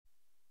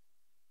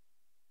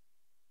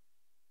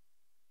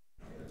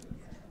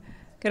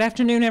Good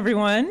afternoon,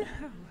 everyone.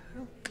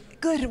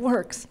 Good, it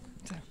works.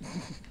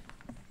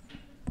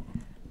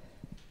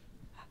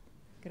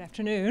 Good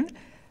afternoon.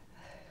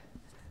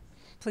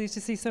 Pleased to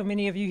see so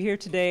many of you here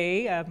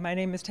today. My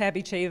name is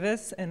Tabby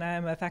Chavis, and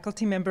I'm a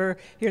faculty member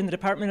here in the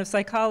Department of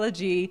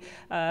Psychology,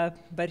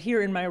 but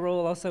here in my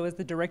role also as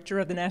the director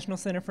of the National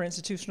Center for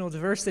Institutional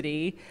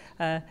Diversity.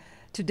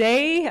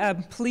 Today,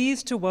 I'm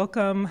pleased to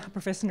welcome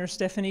Professor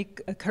Stephanie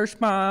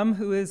Kerschbaum,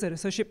 who is an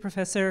associate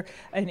professor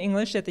in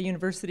English at the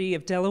University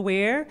of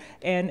Delaware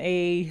and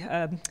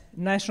a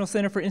National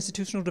Center for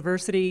Institutional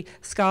Diversity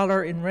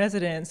scholar in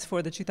residence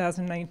for the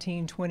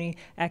 2019-20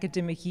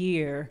 academic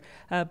year.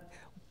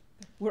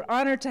 We're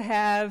honored to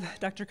have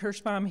Dr.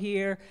 Kerschbaum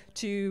here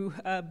to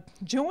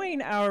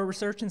join our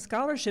Research and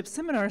Scholarship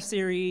Seminar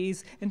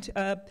Series,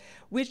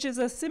 which is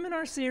a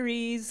seminar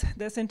series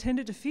that's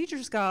intended to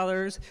feature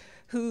scholars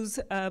whose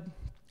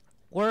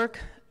work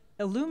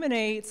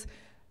illuminates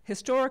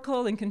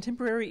historical and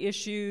contemporary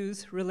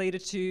issues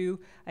related to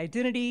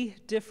identity,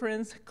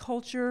 difference,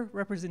 culture,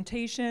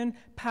 representation,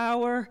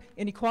 power,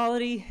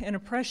 inequality, and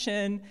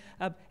oppression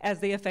as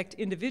they affect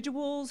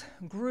individuals,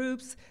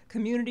 groups,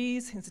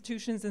 communities,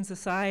 institutions, and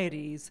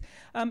societies.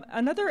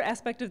 Another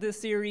aspect of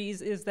this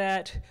series is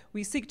that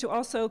we seek to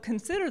also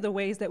consider the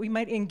ways that we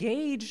might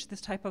engage this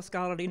type of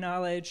scholarly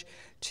knowledge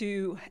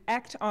to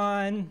act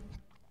on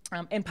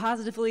and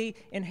positively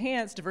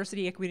enhance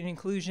diversity, equity, and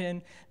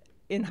inclusion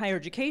in higher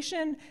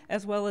education,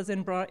 as well as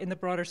in the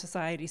broader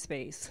society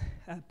space.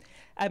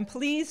 I'm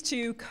pleased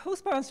to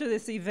co-sponsor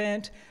this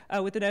event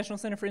with the National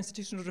Center for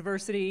Institutional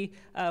Diversity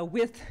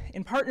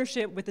in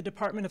partnership with the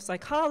Department of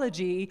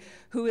Psychology,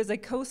 who is a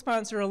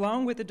co-sponsor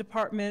along with the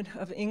Department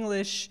of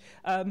English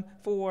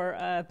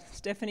for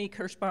Stephanie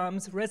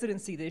Kerschbaum's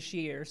residency this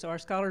year. So our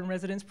Scholar in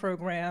Residence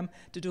program,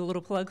 to do a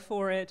little plug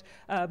for it,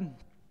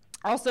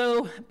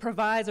 also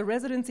provides a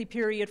residency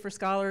period for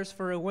scholars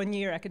for a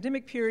one-year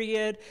academic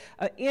period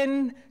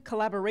in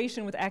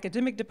collaboration with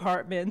academic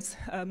departments.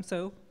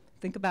 So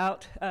think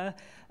about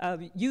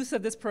use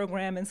of this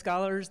program and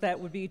scholars that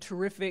would be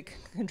terrific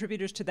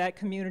contributors to that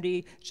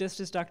community, just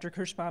as Dr.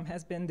 Kerschbaum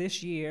has been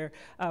this year.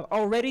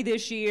 Already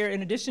this year,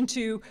 in addition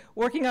to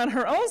working on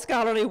her own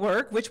scholarly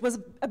work, which was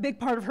a big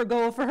part of her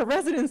goal for her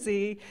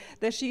residency,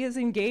 that she has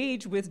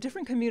engaged with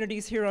different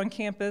communities here on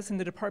campus in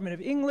the Department of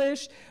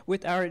English,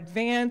 with our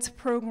advanced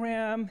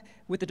program,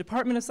 with the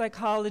Department of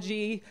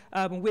Psychology,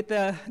 with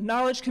the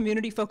knowledge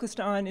community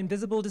focused on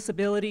invisible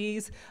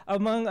disabilities,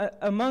 among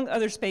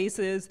other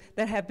spaces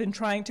that have been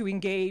trying to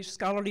engage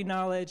scholarly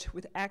knowledge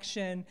with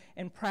action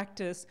and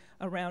practice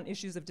around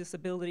issues of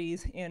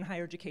disabilities in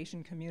higher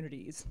education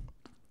communities.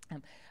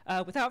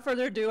 Without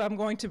further ado, I'm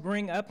going to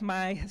bring up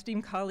my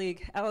esteemed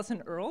colleague,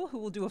 Allison Earle, who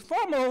will do a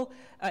formal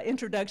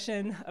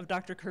introduction of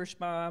Dr.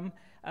 Kerschbaum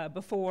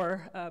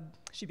before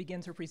she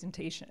begins her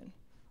presentation.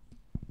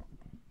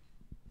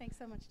 Thanks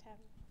so much,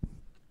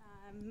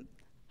 Tabby.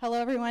 Hello,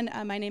 everyone.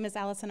 My name is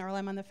Allison Earle.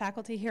 I'm on the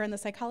faculty here in the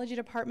Psychology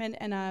Department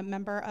and a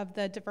member of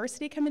the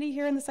Diversity Committee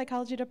here in the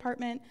Psychology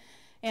Department.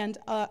 And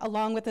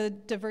along with the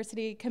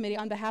Diversity Committee,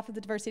 on behalf of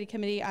the Diversity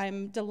Committee,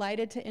 I'm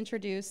delighted to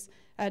introduce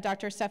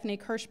Dr. Stephanie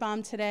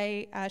Kerschbaum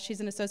today.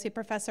 She's an associate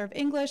professor of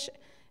English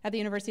at the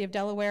University of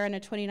Delaware and a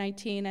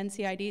 2019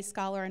 NCID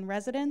scholar in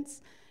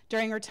residence.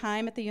 During her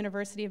time at the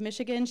University of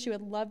Michigan, she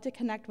would love to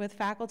connect with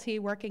faculty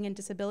working in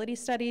disability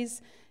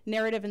studies,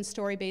 narrative and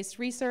story-based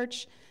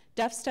research,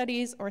 deaf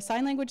studies or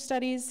sign language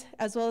studies,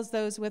 as well as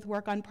those with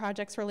work on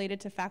projects related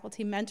to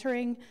faculty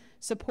mentoring,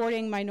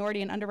 supporting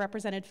minority and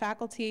underrepresented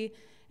faculty,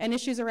 and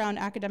issues around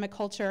academic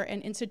culture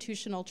and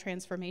institutional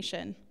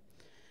transformation.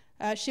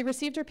 She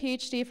received her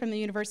PhD from the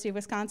University of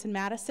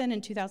Wisconsin-Madison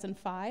in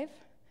 2005,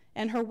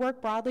 and her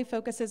work broadly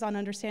focuses on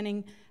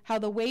understanding how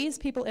the ways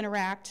people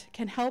interact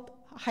can help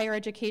higher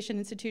education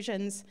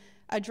institutions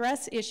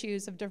address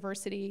issues of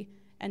diversity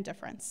and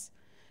difference.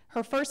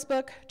 Her first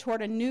book,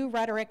 Toward a New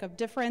Rhetoric of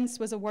Difference,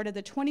 was awarded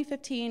the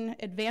 2015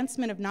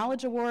 Advancement of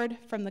Knowledge Award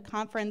from the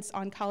Conference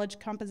on College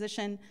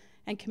Composition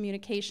and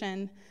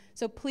Communication.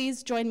 So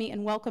please join me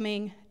in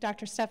welcoming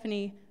Dr.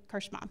 Stephanie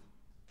Kerschbaum.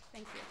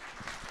 Thank you.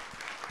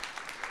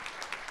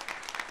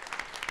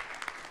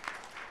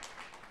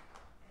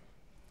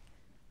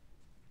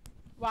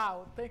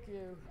 Wow, thank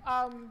you.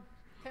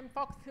 Can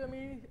folks hear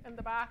me in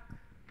the back?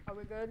 Are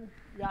we good?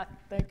 Yeah,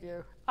 thank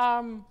you.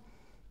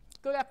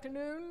 Good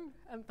afternoon,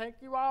 and thank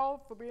you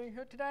all for being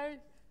here today.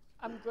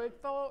 I'm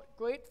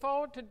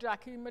grateful to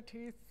Jackie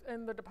Matisse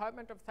in the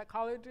Department of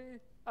Psychology,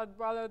 as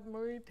well as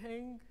Marie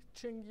Tang,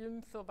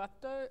 Ching-Yun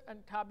Sylvester,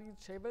 and Tabby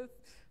Chavis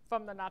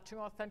from the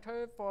National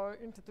Center for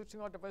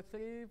Institutional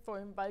Diversity for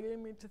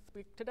inviting me to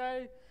speak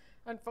today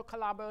and for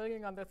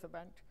collaborating on this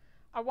event.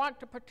 I want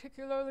to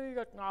particularly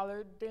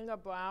acknowledge Dana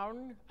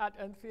Brown at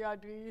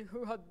NCID,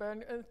 who has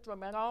been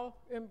instrumental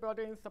in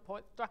building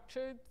support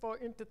structures for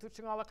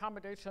institutional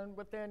accommodation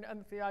within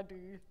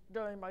NCID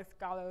during my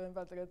scholar in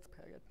residence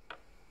period.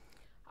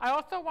 I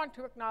also want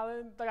to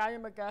acknowledge that I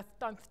am a guest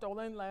on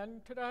stolen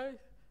land today.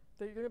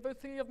 the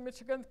University of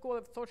Michigan School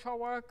of Social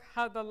Work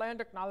has a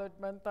land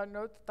acknowledgement that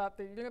notes that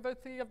the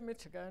University of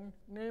Michigan,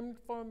 named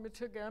for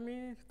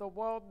Michigami, the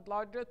world's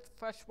largest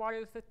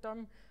freshwater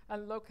system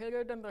and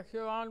located in the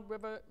Huron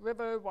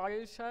River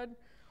watershed,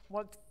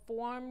 was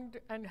formed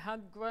and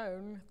had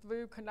grown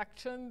through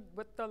connections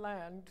with the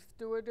land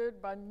stewarded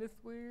by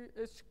Niswi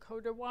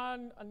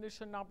Ishkodawan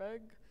Anishinabeg,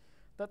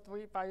 the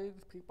three Bayous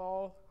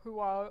people who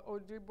are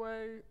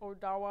Ojibwe,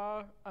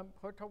 Odawa, and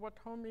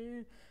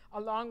Potawatomi,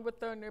 along with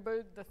their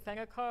neighbors, the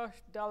Seneca,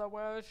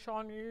 Delaware,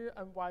 Shawnee,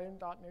 and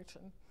Wyandot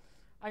Nation.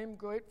 I am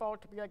grateful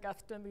to be a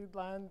guest in these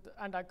lands,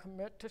 and I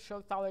commit to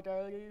show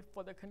solidarity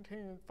for the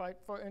continued fight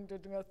for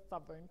Indigenous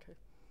sovereignty.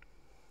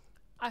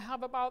 I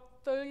have about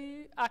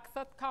 30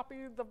 access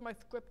copies of my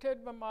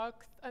scripted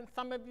remarks, and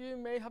some of you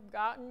may have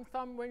gotten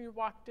some when you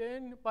walked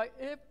in, but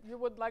if you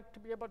would like to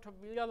be able to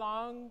read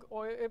along,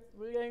 or if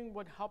reading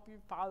would help you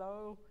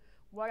follow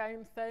what I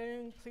am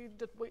saying, please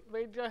just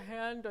raise your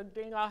hand, and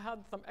Dana has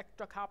some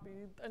extra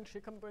copies, and she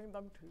can bring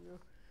them to you.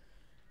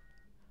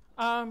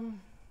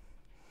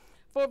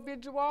 For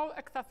visual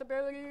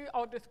accessibility,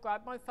 I'll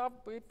describe myself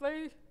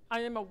briefly. I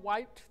am a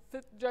white,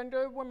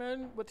 cisgender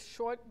woman with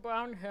short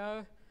brown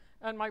hair,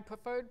 and my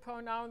preferred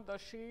pronouns are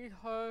she,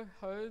 her,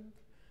 hers.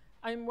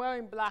 I'm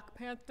wearing black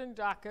pants and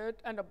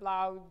jacket and a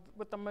blouse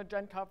with a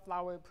magenta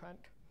flower print.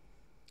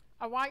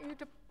 I want you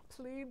to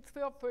please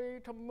feel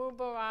free to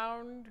move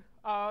around,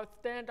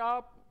 stand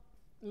up,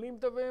 leave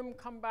the room,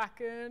 come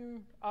back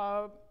in,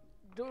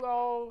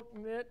 doodle,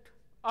 knit,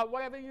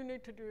 whatever you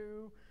need to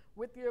do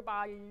with your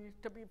body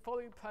to be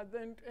fully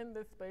present in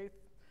this space.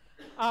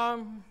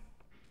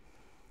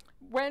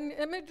 When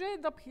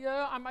images appear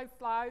on my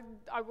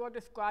slides, I will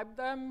describe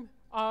them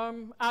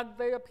as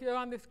they appear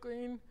on the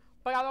screen,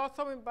 but I'll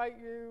also invite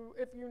you,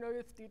 if you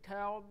notice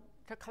details,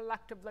 to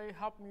collectively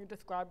help me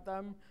describe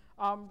them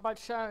by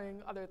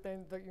sharing other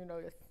things that you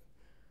notice.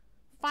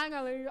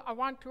 Finally, I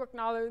want to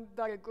acknowledge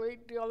that a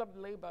great deal of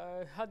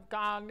labor has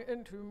gone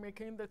into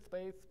making this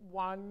space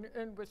one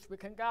in which we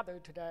can gather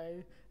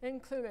today,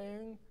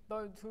 including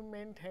those who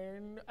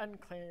maintain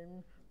and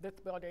clean this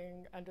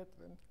building and its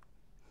rooms.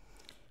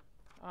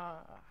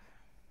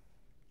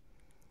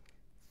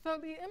 So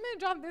the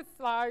image on this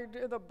slide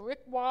is a brick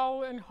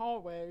wall and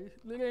hallway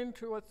leading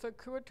to a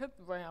circuitous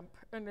ramp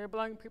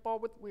enabling people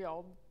with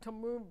wheels to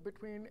move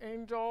between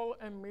Angel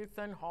and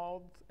Mason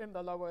halls in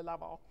the lower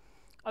level.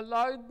 A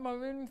large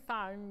maroon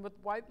sign with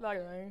white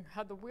lettering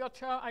has a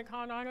wheelchair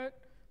icon on it,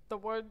 the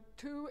word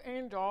to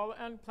Angel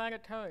and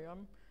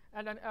Planetarium,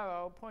 and an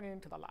arrow pointing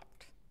to the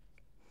left.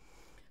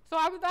 So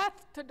I was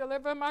asked to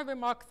deliver my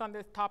remarks on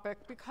this topic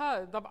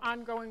because of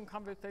ongoing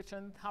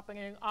conversations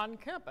happening on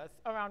campus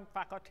around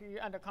faculty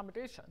and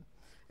accommodation,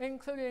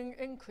 including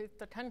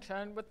increased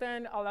attention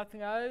within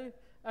LSEA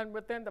and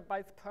within the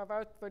Vice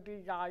Provost for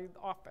DEI's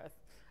office,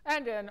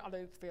 and in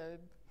other spheres.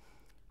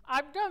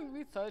 I've done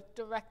research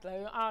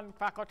directly on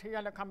faculty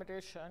and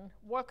accommodation,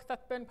 work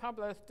that's been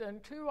published in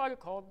 2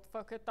 articles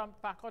focused on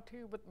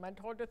faculty with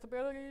mental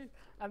disability,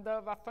 and they're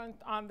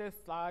referenced on this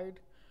slide.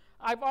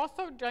 I've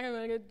also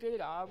generated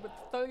data with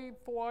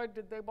 34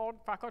 disabled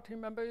faculty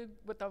members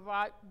with a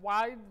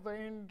wide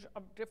range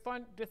of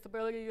different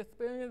disability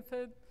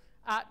experiences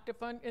at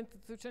different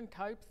institution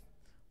types,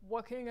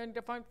 working in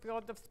different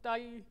fields of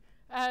study,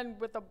 and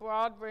with a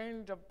broad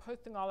range of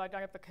personal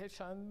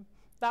identifications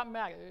that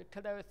matter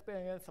to their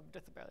experience of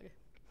disability.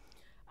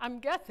 I'm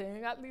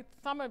guessing at least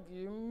some of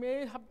you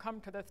may have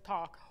come to this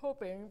talk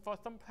hoping for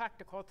some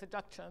practical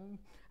suggestions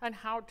and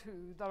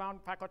how-tos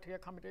around faculty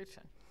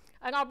accommodation.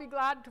 And I'll be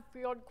glad to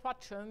field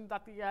questions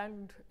at the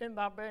end in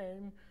that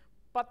vein,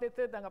 but this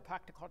isn't a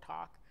practical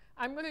talk.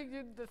 I'm going to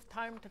use this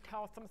time to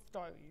tell some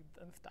stories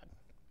instead.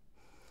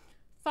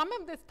 Some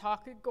of this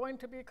talk is going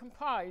to be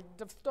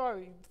comprised of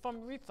stories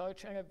from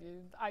research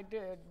interviews I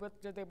did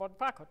with disabled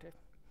faculty.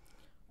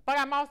 But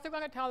I'm also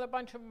going to tell a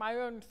bunch of my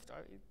own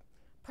stories,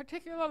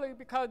 particularly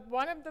because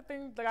one of the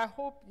things that I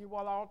hope you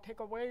will all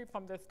take away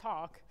from this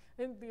talk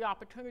is the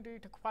opportunity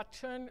to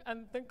question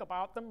and think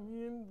about the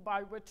means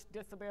by which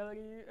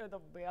disability is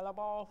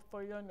available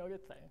for your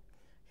noticing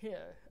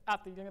here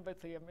at the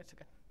University of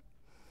Michigan.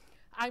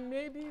 I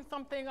may be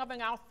something of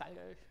an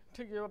outsider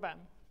to U of M,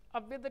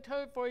 a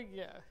visitor for a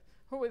year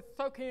who is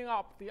soaking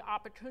up the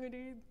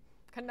opportunities,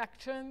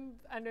 connections,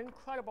 and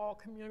incredible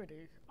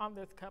community on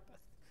this campus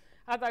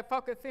as I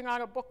focus in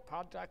on a book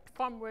project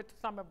from which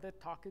some of this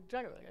talk is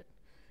generated.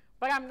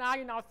 But I'm not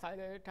an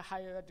outsider to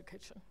higher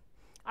education.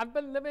 I've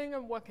been living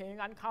and working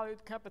on college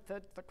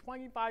campuses for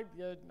 25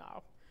 years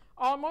now,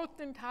 almost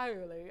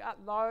entirely at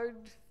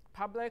large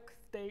public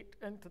state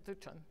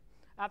institutions.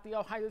 At the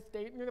Ohio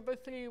State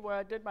University, where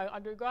I did my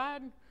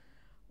undergrad,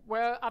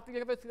 where at the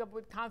University of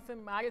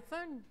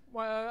Wisconsin-Madison,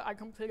 where I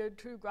completed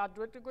 2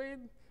 graduate degrees,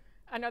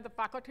 and as a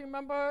faculty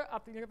member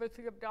at the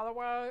University of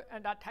Delaware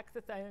and at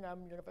Texas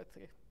A&M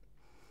University.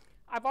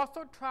 I've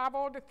also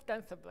traveled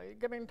extensively,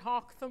 giving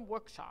talks and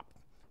workshops,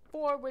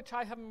 for which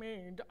I have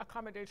made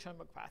accommodation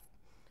requests,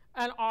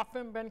 and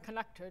often been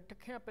connected to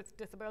campus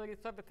disability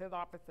services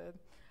offices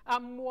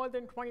at more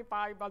than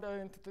 25 other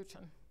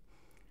institutions.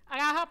 And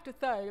I have to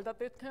say that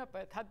this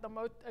campus had the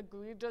most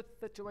egregious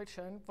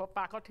situation for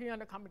faculty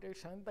and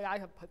accommodation that I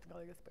have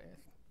personally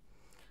experienced.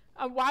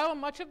 And while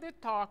much of this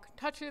talk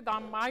touches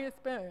on my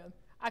experience,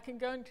 I can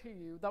guarantee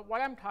you that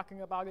what I'm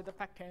talking about is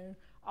affecting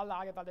a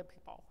lot of other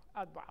people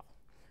as well,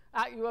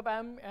 at U of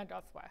M and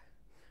elsewhere.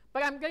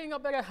 But I'm getting a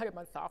bit ahead of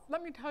myself.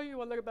 Let me tell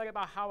you a little bit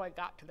about how I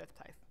got to this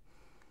place.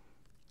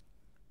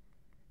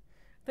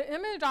 The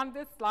image on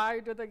this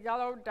slide is a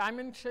yellow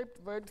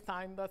diamond-shaped word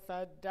sign that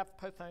said deaf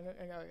person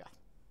in area.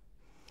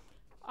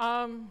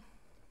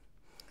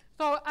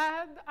 So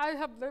as I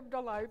have lived a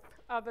life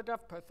as a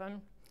deaf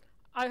person,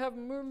 I have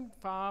moved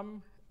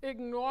from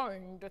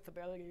ignoring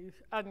disability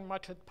as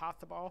much as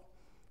possible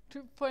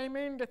to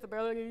framing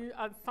disability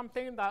as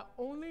something that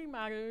only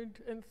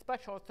mattered in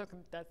special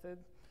circumstances,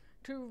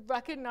 to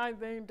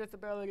recognizing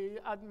disability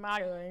as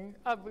mattering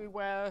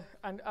everywhere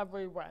and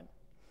everywhere.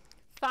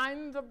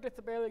 Signs of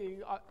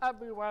disability are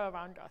everywhere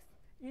around us,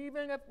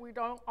 even if we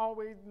don't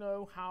always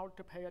know how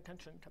to pay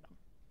attention to them.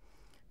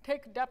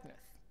 Take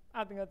deafness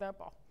as an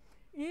example.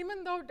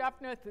 Even though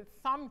deafness is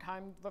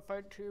sometimes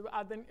referred to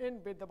as an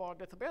invisible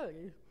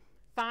disability,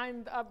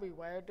 signs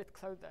everywhere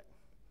disclose it.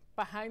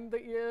 Behind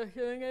the ear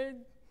hearing aid,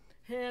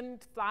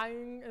 hands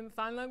flying in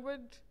sign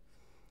language,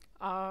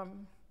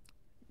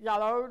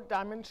 yellow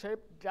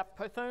diamond-shaped deaf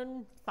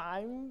person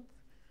signs,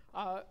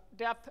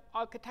 deaf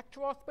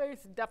architectural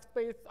space, deaf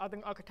space as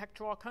an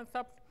architectural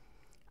concept.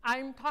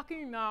 I'm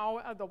talking now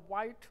as a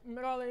white,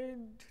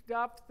 middle-aged,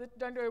 deaf,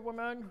 cisgender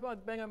woman who has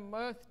been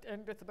immersed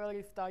in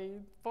disability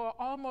studies for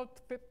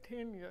almost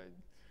 15 years,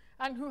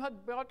 and who has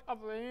built a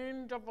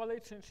range of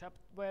relationships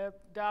with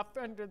deaf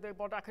and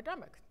disabled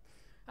academics.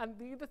 And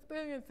these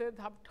experiences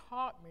have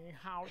taught me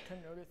how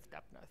to notice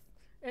deafness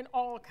in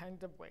all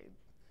kinds of ways.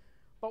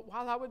 But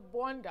while I was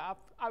born deaf,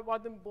 I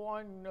wasn't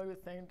born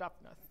noticing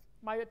deafness.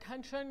 My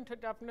attention to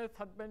deafness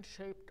has been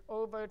shaped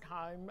over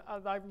time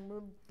as I've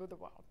moved through the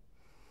world.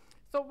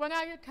 So when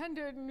I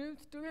attended new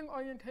student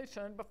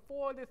orientation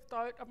before the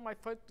start of my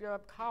first year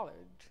of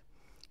college,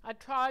 I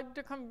tried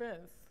to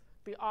convince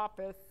the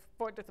Office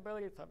for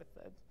Disability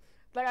Services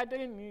that I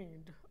didn't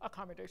need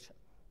accommodation.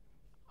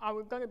 I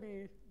was going to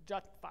be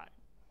just fine.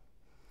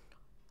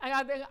 And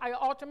I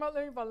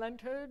ultimately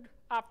relented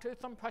after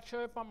some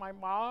pressure from my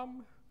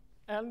mom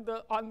and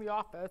on the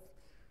office,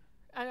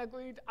 and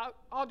agreed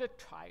I'll just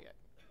try it,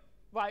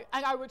 right?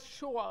 And I was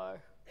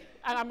sure,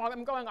 and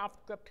I'm going off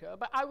script here,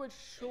 but I was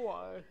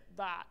sure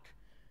that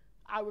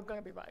I was going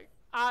to be right.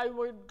 I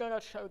was going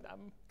to show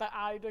them that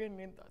I didn't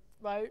need this,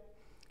 right?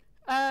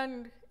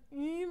 And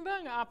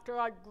even after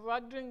I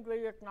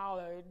grudgingly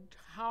acknowledged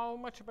how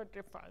much of a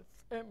difference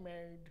it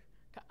made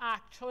to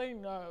actually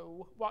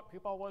know what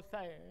people were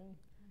saying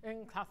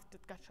in class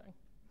discussion,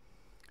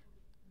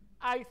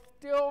 I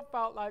still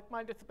felt like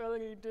my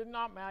disability did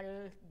not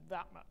matter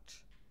that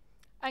much.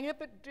 And if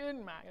it did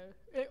matter,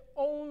 it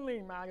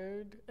only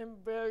mattered in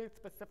very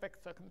specific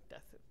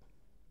circumstances.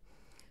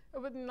 It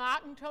was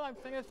not until I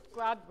finished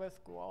graduate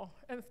school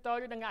and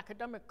started an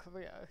academic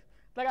career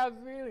that I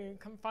really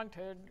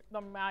confronted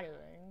the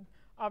mattering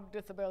of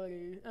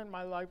disability in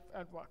my life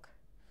and work.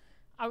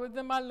 I was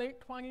in my late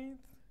 20s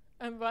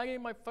and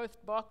writing my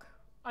first book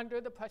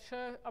under the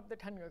pressure of the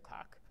tenure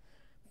track.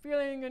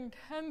 Feeling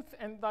intense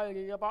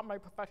anxiety about my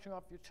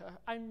professional future,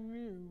 I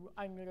knew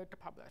I needed to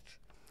publish.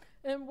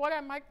 In what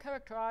I might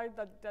characterize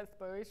as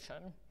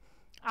desperation,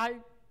 I,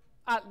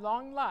 at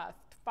long last,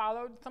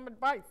 followed some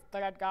advice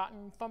that I'd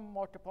gotten from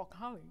multiple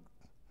colleagues.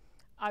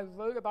 I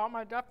wrote about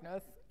my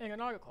deafness in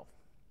an article.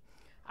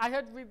 I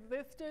had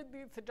resisted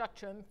these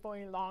suggestions for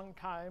a long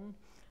time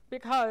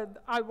because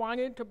I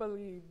wanted to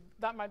believe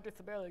that my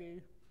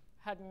disability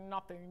had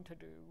nothing to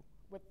do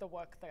with the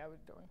work that I was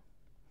doing.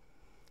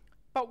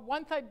 But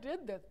once I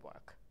did this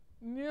work,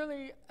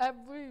 nearly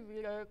every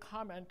reader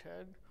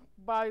commented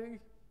by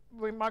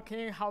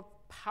remarking how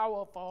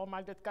powerful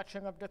my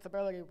discussion of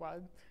disability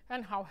was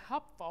and how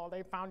helpful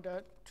they found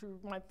it to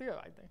my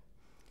theorizing.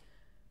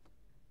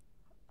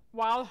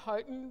 While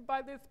heartened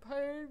by this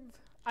praise,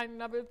 I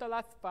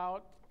nevertheless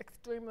felt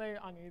extremely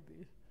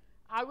uneasy.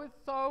 I was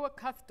so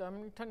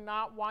accustomed to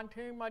not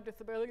wanting my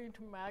disability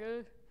to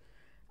matter,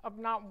 of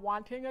not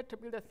wanting it to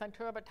be the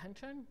center of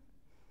attention,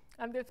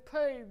 and this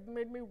praise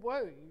made me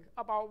worry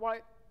about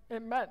what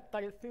it meant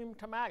that it seemed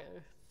to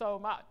matter so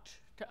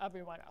much to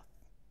everyone else.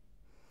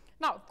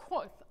 Now, of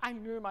course, I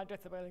knew my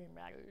disability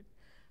mattered.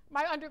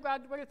 My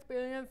undergraduate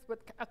experience with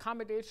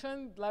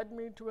accommodations led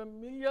me to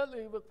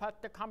immediately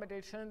request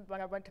accommodations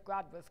when I went to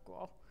graduate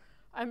school.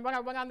 And when I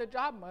went on the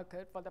job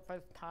market for the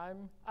first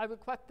time, I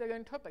requested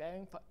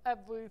interpreting for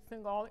every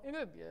single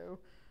interview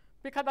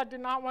because I did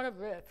not want to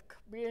risk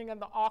being in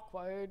the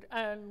awkward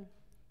and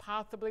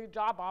possibly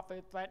job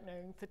offer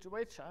threatening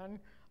situation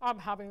of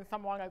having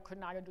someone I could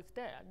not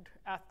understand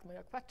ask me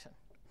a question.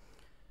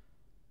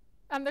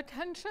 And the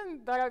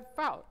tension that I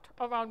felt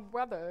around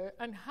whether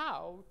and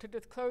how to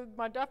disclose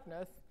my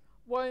deafness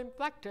were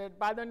inflected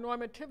by the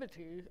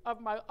normativity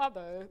of my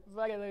other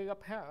readily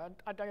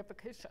apparent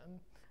identification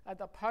as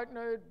a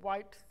partnered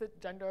white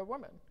cisgender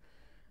woman.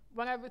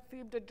 When I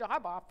received a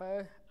job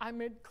offer, I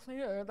made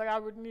clear that I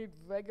would need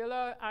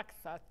regular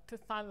access to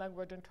sign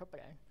language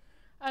interpreting.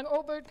 And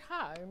over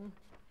time,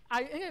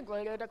 I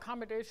integrated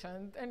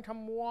accommodations into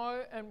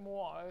more and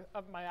more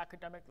of my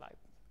academic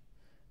life.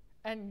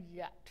 And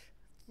yet,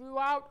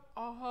 throughout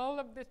all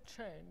of this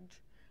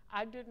change,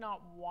 I did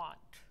not want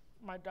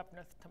my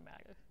deafness to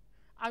matter.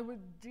 I was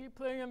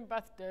deeply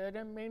invested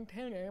in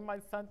maintaining my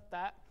sense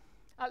that,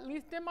 at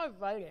least in my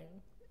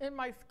writing, in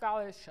my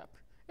scholarship,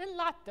 in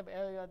lots of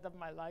areas of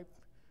my life,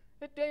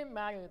 it didn't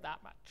matter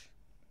that much.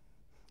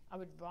 I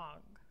was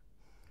wrong.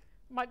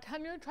 My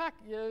tenure-track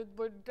years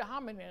were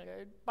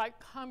dominated by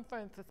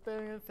conference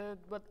experiences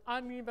with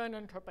uneven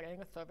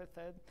interpreting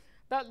services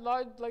that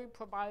largely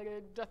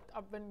provided just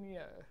a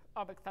veneer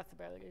of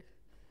accessibility.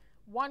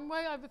 One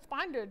way I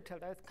responded to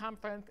this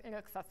conference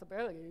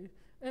inaccessibility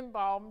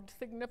involved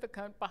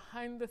significant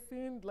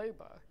behind-the-scenes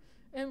labor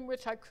in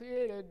which I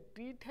created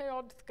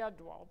detailed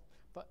schedules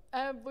for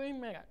every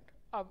minute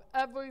of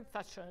every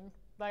session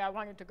that I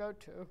wanted to go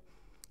to,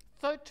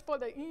 search for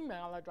the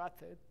email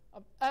addresses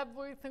of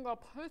every single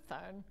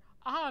person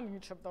on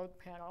each of those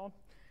panels,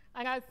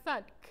 and I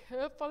sent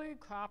carefully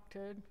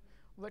crafted,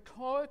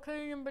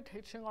 rhetorically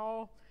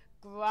invitational,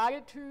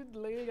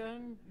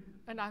 gratitude-laden,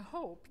 and I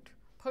hoped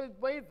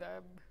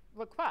persuasive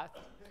requests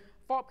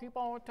for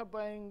people to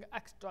bring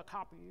extra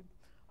copies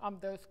of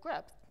their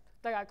scripts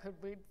that I could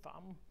read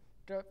from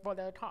for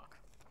their talk.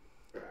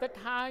 The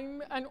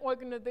time and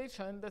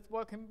organization this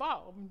work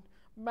involved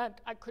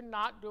meant I could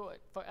not do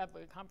it for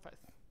every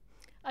conference.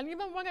 And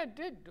even when I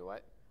did do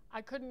it,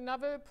 I could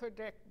never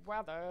predict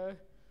whether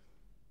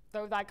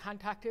those I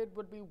contacted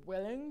would be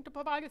willing to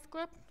provide a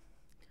script,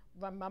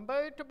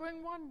 remember to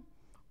bring one,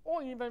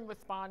 or even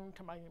respond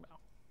to my email.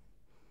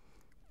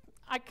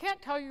 I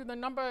can't tell you the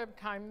number of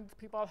times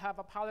people have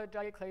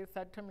apologetically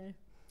said to me,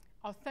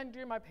 "I'll send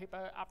you my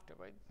paper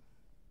afterwards."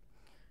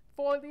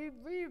 For these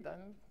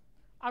reasons,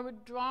 I was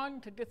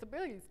drawn to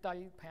disability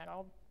studies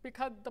panels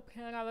because the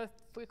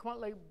panelists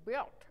frequently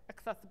built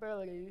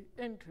accessibility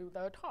into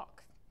their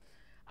talks.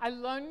 I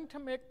learned to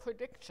make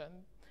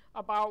predictions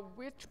about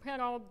which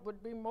panels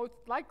would be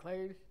most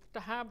likely to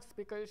have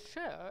speakers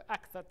share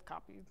access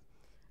copies,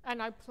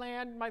 and I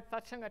planned my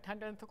session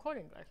attendance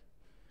accordingly.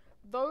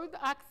 Those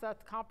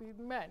access copies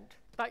meant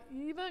that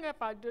even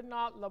if I did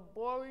not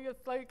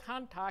laboriously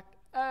contact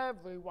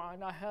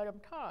everyone ahead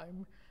of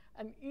time,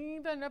 and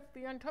even if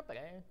the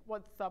interpreting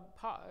was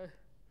subpar,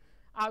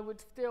 I would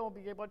still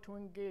be able to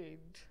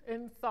engage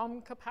in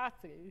some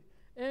capacity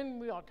in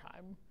real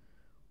time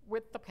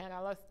with the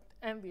panelists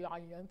and the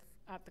audience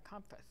at the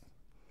conference.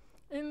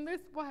 In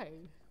this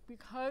way,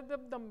 because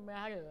of the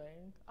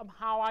mattering of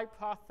how I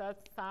process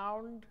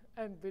sound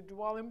and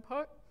visual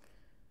input,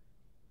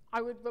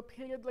 I was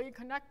repeatedly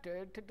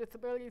connected to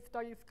disability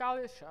studies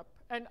scholarship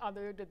and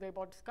other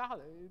disabled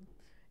scholars,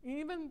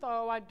 even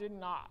though I did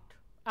not,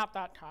 at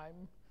that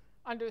time,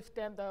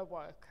 understand their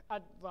work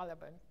as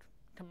relevant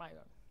to my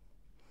own.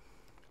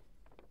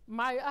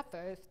 My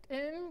efforts,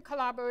 in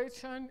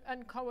collaboration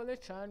and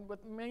coalition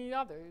with many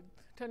others,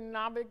 to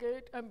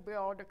navigate and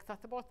build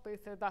accessible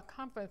spaces at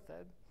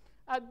conferences,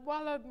 as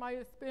well as my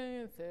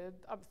experiences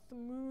of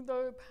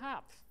smoother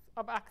paths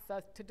of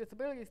access to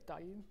disability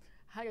studies,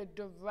 had a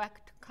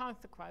direct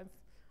consequence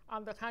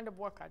on the kind of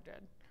work I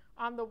did,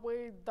 on the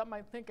ways that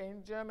my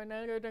thinking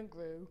germinated and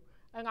grew,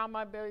 and on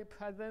my very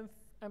presence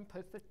and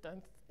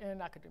persistence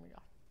in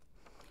academia.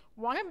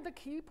 One of the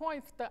key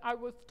points that I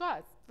will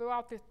stress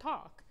throughout this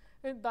talk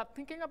is that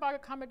thinking about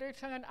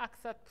accommodation and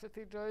access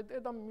procedures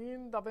is a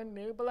means of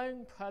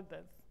enabling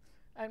presence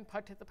and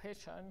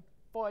participation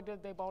for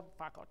disabled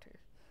faculty.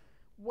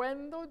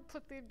 When those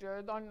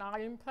procedures are not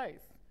in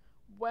place,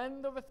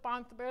 when the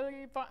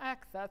responsibility for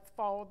access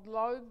falls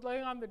largely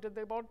on the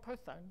disabled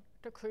person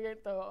to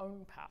create their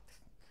own paths,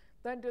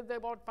 then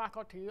disabled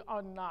faculty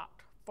are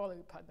not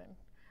fully present,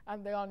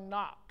 and they are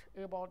not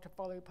able to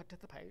fully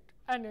participate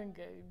and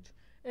engage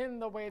in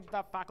the ways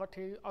that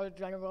faculty are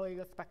generally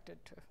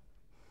expected to.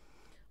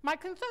 My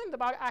concerns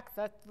about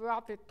access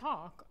throughout this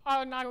talk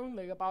are not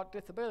only about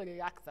disability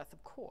access,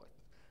 of course.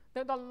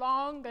 There's a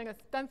long and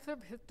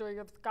extensive history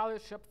of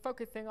scholarship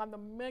focusing on the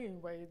many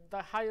ways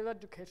that higher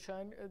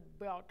education is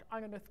built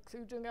on an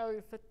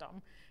exclusionary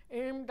system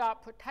aimed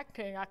at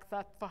protecting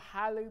access for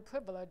highly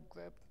privileged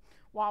groups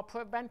while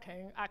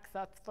preventing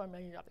access for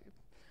many others.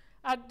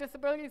 As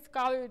disability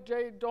scholar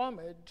Jay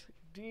Dolmage,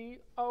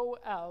 D-O-L-M-A-G-E,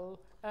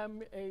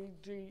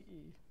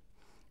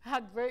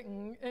 had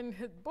written in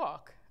his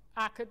book,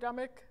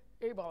 Academic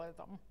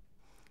Ableism,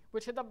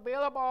 which is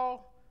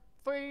available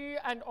free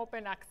and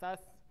open access.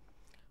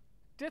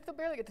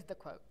 Disability, this is the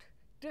quote,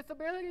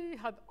 "Disability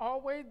has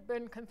always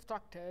been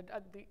constructed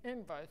as the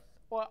inverse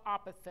or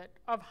opposite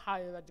of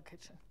higher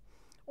education."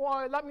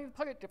 Or let me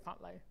put it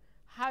differently.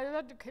 Higher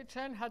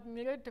education has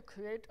needed to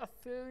create a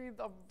series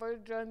of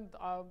versions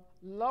of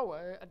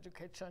lower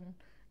education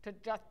to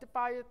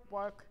justify its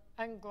work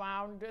and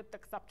ground its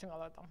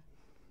exceptionalism,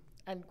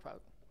 end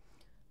quote.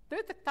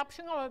 This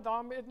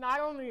exceptionalism is not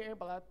only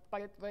ableist,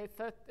 but it's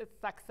racist, it's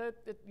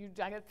sexist, it's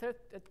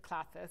eugenicist, it's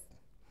classist.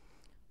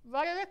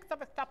 Rhetorics of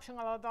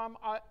exceptionalism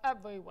are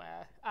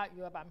everywhere at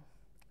U of M,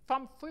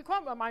 from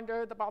frequent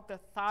reminders about the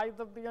size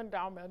of the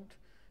endowment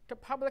to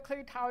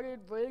publicly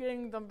touted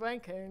ratings and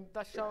rankings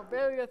that show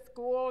various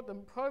schools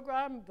and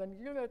programs and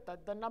units as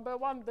the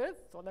 #1 this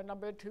or the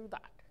 #2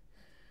 that.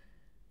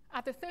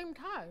 At the same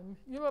time,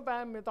 U of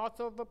M is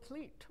also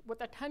replete with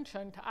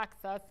attention to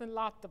access in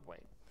lots of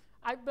ways.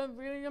 I've been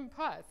really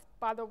impressed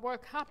by the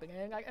work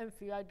happening at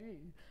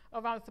NCID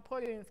around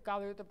supporting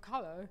scholars of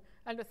color,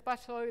 and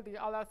especially the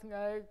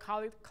LS&A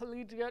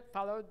Collegiate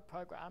Fellows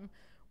Program,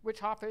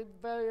 which offers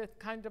various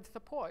kinds of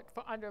support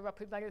for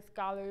underrepresented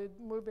scholars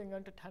moving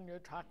into tenure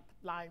track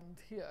lines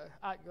here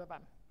at U of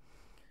M.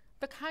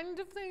 The kinds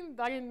of things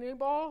that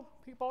enable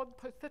people's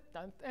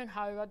persistence in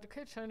higher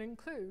education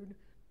include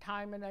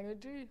time and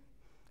energy,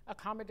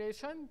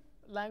 accommodation,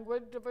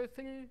 language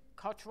diversity,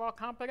 cultural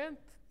competence,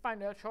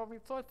 financial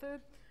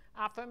resources,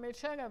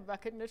 affirmation and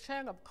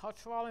recognition of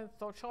cultural and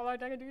social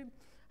identities,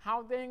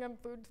 housing and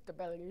food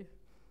stability,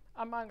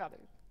 among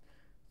others.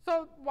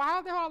 So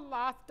while there are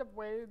lots of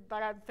ways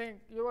that I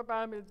think U of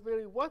M is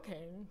really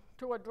working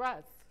to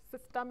address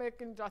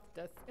systemic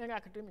injustice in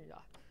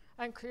academia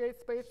and create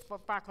space for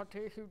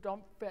faculty who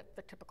don't fit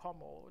the typical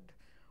mold,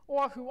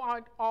 or who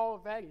aren't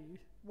already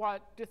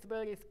what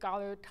disability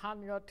scholar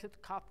Tanya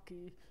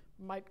Tyskovsky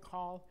might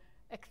call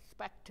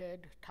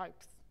expected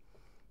types.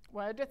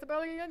 Where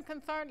disability is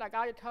concerned, I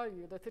gotta tell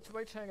you, the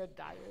situation is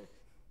dire.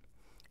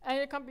 And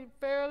it can be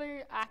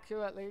fairly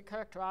accurately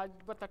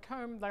characterized with a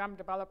term that I'm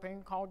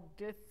developing called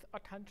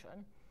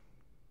disattention.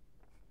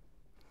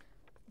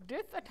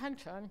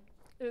 Disattention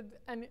is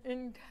an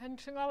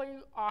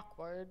intentionally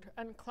awkward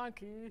and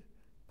clunky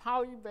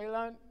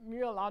polyvalent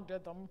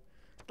neologism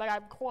that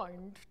I've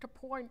coined to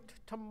point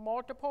to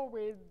multiple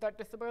ways that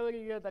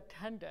disability is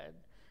attended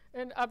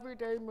in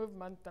everyday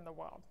movements in the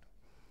world.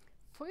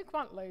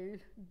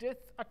 Frequently,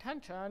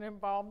 disattention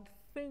involves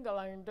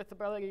singling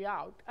disability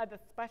out as a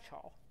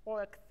special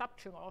or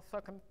exceptional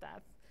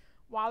circumstance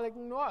while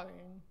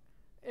ignoring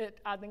it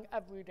as an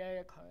everyday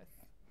occurrence.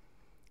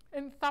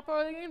 In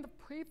separating the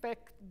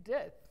prefix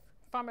dis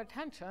from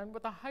attention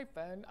with a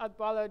hyphen, as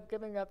well as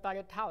giving it that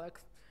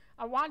italics,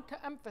 I want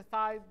to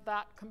emphasize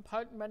that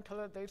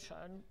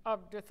compartmentalization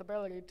of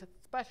disability to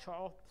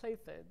special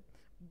places,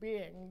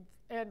 beings,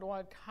 and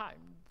or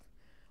times,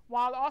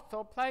 while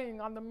also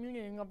playing on the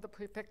meaning of the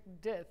prefix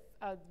dis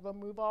as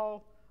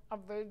removal,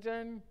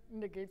 aversion,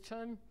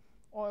 negation,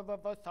 or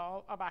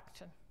reversal of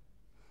action.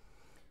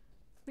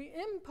 The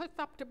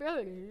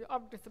imperceptibility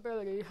of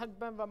disability has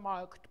been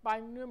remarked by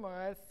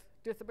numerous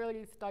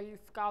disability studies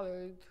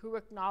scholars who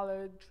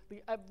acknowledge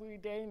the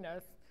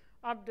everydayness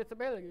of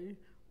disability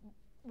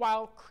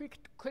while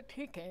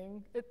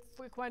critiquing its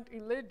frequent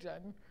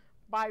elision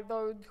by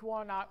those who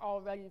are not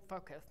already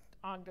focused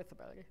on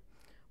disability.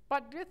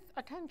 But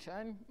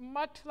disattention,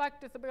 much like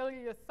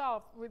disability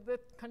itself,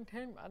 resists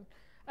containment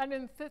and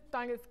insists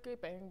on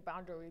escaping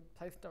boundaries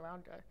placed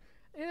around it.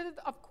 It is,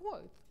 of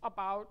course,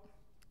 about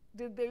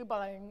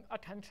disabling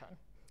attention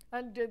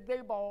and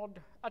disabled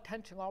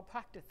attentional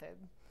practices,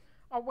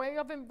 a way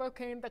of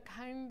invoking the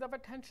kinds of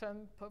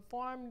attention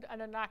performed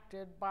and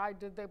enacted by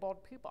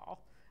disabled people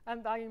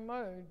and that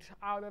emerge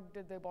out of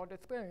disabled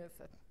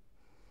experiences.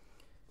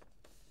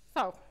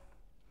 So,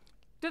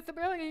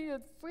 disability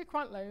is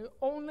frequently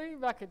only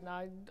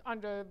recognized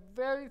under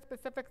very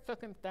specific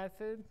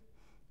circumstances,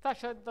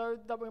 such as those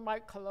that we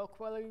might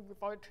colloquially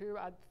refer to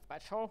as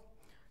special.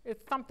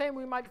 It's something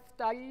we might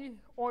study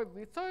or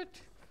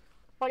research,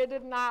 but it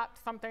is not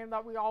something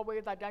that we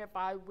always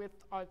identify with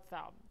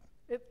ourselves.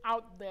 It's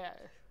out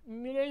there,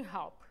 needing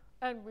help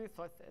and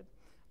resources,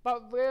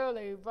 but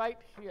rarely right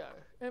here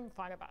in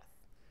front of us.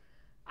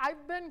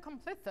 I've been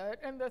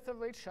complicit in this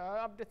erasure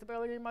of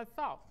disability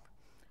myself.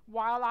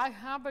 While I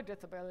have a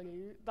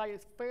disability that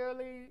is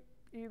fairly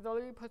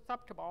easily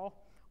perceptible,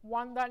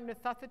 one that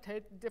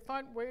necessitates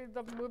different ways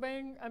of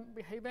moving and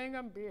behaving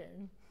and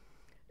being,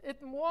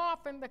 it's more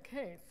often the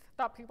case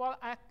that people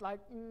act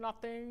like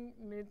nothing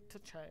needs to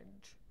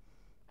change,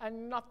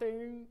 and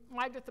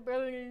my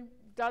disability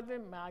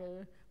doesn't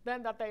matter,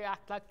 than that they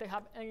act like they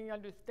have any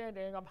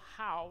understanding of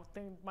how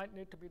things might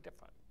need to be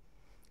different.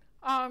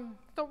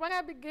 So when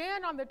I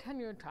began on the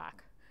tenure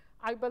track,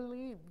 I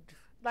believed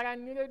that I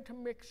needed to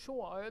make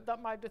sure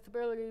that my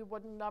disability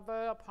was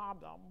never a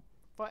problem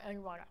for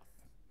anyone else.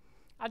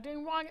 I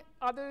didn't want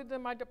others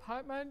in my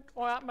department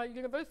or at my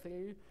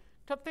university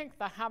to think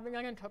that having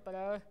an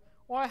interpreter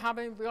or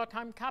having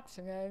real-time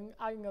captioning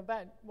at an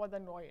event was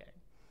annoying.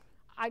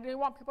 I didn't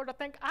want people to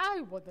think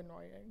I was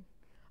annoying.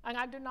 And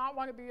I did not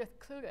want to be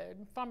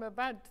excluded from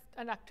events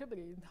and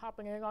activities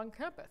happening on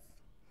campus.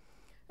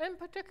 In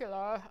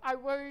particular, I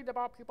worried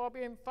about people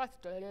being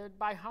frustrated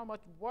by how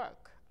much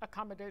work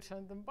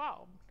accommodations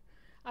involved.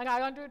 And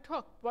I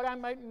undertook what I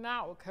might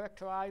now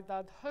characterize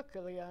as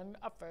Herculean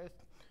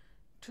efforts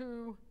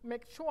to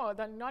make sure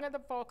that none of the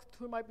folks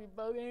who might be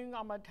voting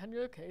on my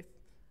tenure case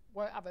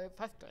were ever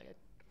frustrated.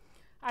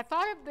 I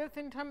thought of this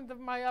in terms of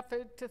my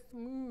effort to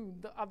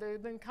smooth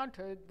others'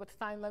 encounters with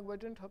sign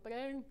language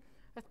interpreting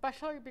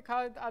especially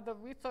because as a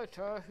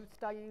researcher who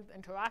studies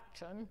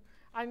interaction,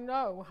 I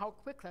know how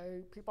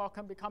quickly people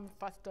can become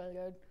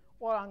frustrated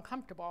or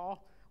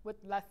uncomfortable with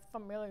less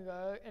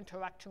familiar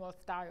interactional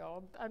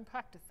styles and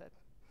practices.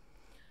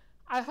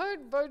 I heard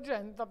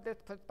versions of this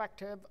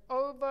perspective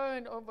over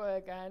and over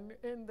again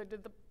in the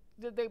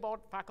disabled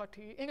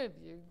faculty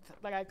interviews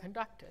that I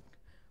conducted.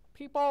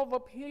 People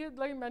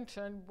repeatedly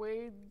mentioned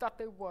ways that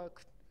they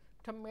worked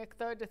to make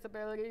their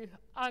disability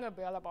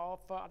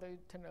unavailable for others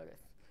to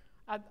notice,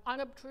 as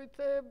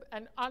unobtrusive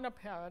and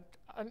unapparent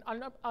and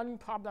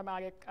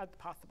unproblematic as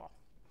possible.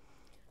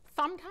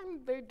 Sometimes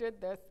they did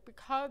this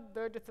because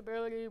their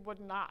disability was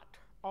not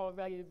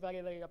already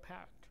readily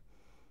apparent.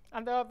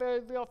 And there are very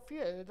real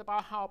fears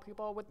about how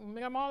people with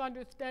minimal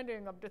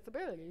understanding of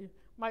disability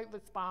might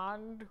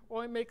respond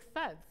or make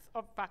sense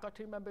of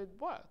faculty members'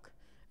 work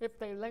if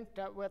they linked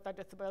it with a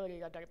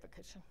disability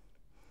identification.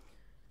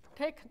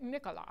 Take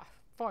Nicola,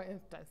 for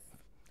instance.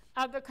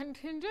 As a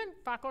contingent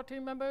faculty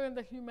member in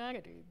the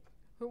humanities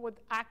who was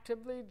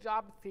actively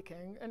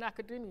job-seeking in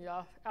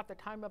academia at the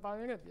time of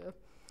our interview,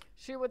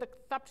 she was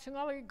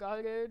exceptionally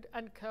guarded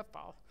and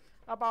careful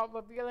about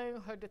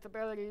revealing her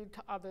disability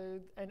to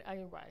others in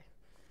any way.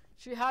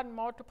 She had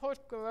multiple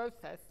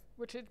sclerosis,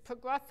 which is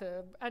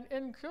progressive and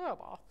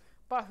incurable,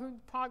 but whose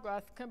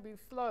progress can be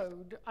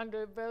slowed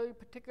under very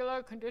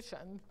particular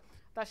conditions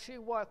that she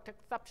worked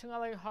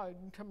exceptionally hard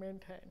to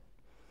maintain.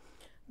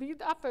 These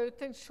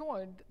efforts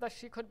ensured that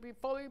she could be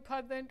fully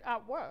present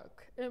at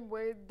work in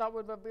ways that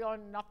would reveal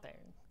nothing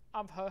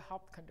of her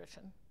health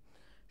condition.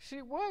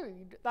 She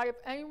worried that if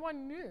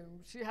anyone knew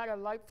she had a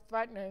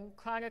life-threatening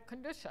chronic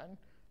condition,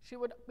 she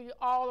would be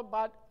all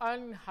but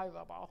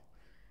unhireable,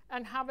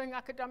 and having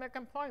academic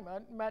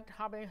employment meant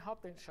having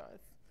health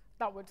insurance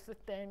that would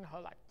sustain her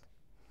life.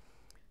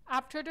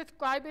 After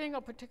describing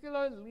a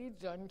particular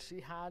lesion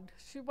she had,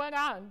 she went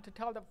on to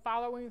tell the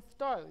following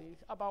story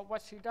about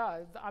what she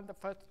does on the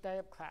first day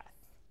of class.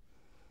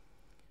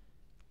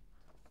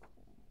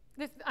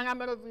 And I'm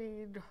going to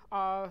read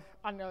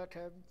a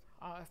narrative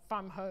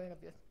from her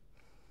interview.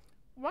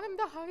 One of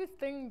the hardest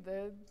things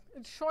is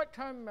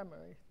short-term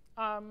memory.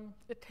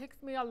 It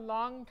takes me a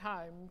long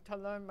time to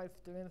learn my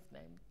students'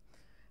 names.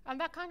 And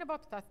that kind of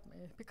upsets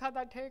me because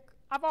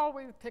I've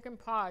always taken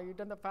pride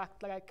in the fact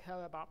that I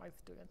care about my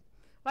students.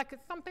 Like,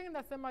 it's something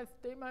that's in my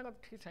statement of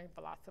teaching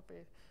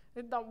philosophy,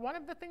 is that one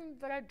of the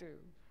things that I do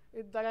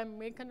is that I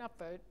make an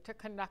effort to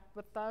connect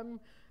with them,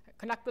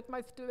 connect with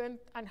my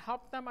students, and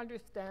help them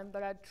understand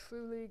that I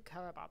truly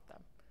care about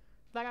them,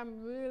 that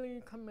I'm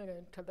really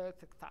committed to their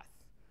success.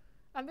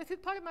 And this is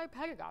part of my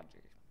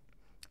pedagogy,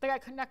 that I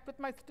connect with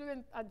my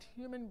students as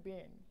human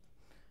beings.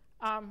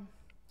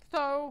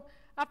 So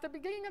at the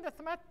beginning of the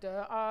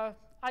semester, I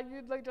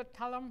usually just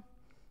tell them,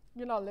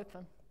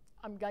 listen,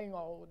 I'm getting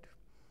old.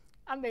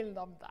 And they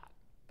love that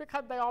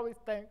because they always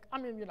think,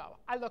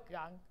 I look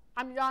young.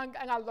 I'm young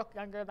and I look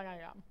younger than I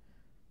am.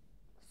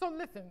 So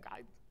listen,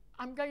 guys,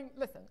 I'm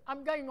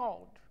getting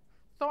old.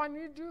 So I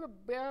need you to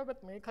bear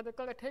with me because it's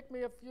going to take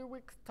me a few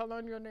weeks to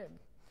learn your name.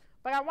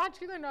 But I want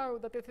you to know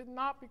that this is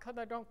not because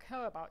I don't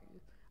care about you.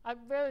 I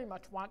very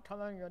much want to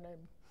learn your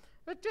name.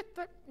 It's just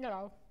that,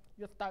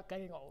 you start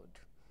getting old.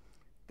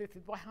 This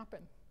is what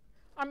happened.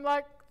 I'm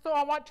like, so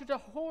I want you to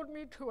hold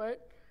me to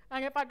it,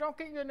 and if I don't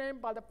get your name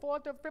by the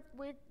 4th or 5th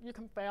week, you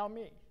can fail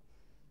me.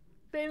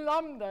 They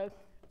love this,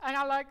 and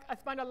I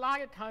spend a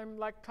lot of time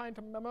trying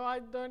to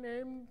memorize their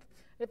names.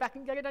 If I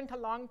can get it into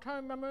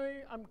long-term memory,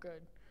 I'm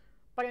good.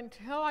 But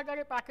until I get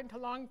it back into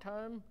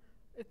long-term,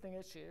 it's an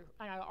issue,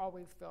 and I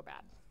always feel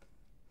bad.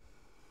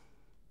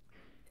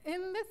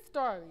 In this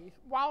story,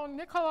 while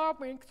Nicola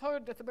makes her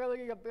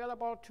disability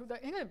available to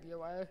the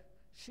interviewer,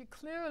 she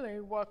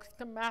clearly works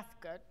to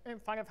mask it in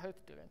front of her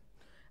students.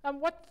 And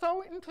what's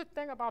so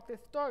interesting about this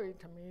story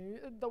to me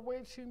is the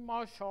way she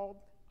marshaled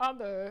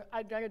other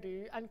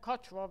identity and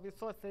cultural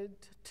resources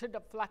to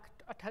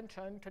deflect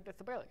attention to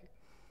disability.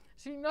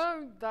 She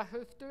knows that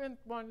her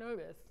students will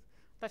notice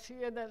that she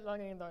isn't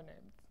learning their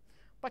names,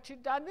 but she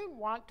doesn't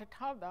want to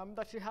tell them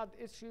that she has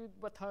issues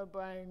with her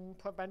brain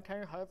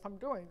preventing her from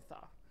doing so.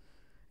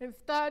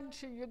 Instead,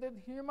 she uses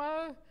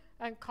humor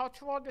and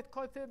cultural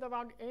discourses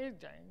around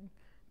aging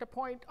to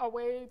point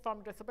away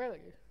from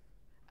disability.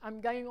 I'm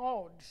getting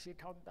old, she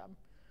told them.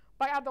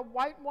 But as a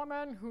white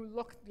woman who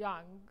looks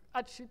young,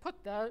 as she put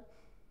it,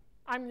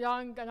 I'm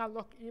young and I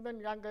look even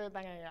younger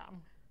than I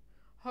am.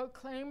 Her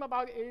claim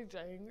about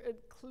aging is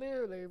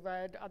clearly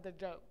read as a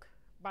joke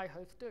by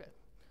her students.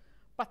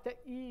 But the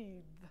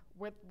ease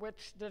with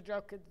which the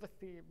joke is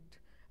received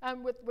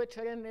and with which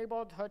it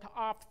enabled her to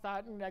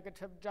offset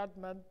negative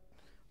judgment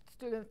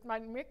students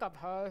might make of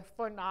her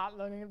for not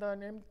learning their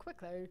names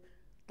quickly,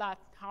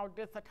 that's how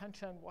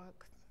disattention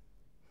works.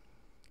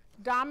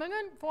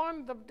 Dominant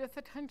forms of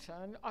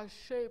disattention are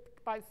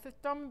shaped by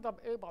systems of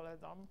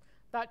ableism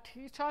that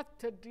teach us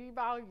to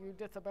devalue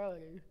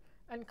disability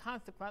and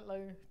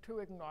consequently to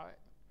ignore it.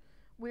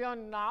 We are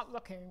not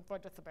looking for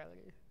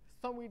disability,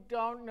 so we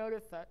don't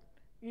notice it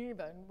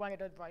even when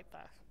it is right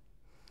there.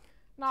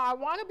 Now, I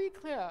want to be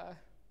clear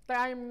that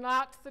I'm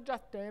not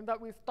suggesting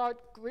that we start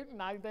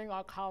scrutinizing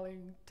our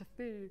colleagues to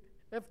see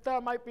if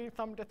there might be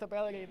some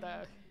disability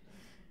there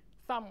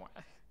somewhere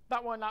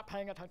that we're not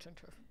paying attention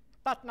to.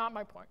 That's not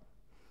my point.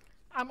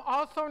 I'm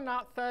also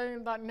not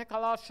saying that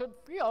Nicola should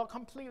feel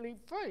completely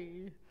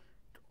free,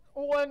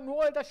 or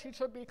nor that she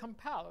should be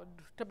compelled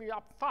to be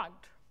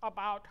upfront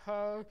about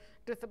her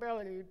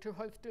disability to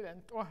her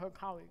students or her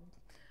colleagues.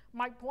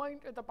 My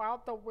point is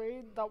about the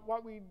way that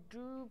what we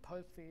do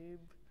perceive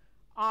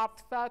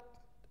offsets,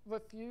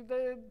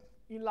 refuses,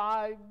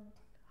 elides,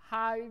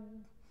 hides,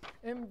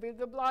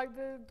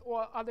 invisibilizes,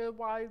 or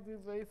otherwise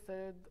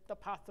erases the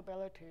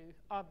possibility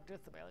of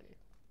disability.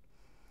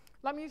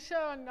 Let me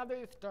share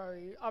another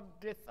story of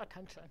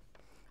disattention.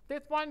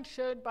 This one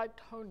shared by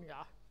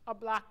Tonya, a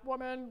Black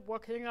woman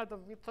working as a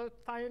research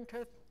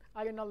scientist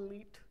at an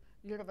elite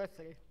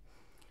university.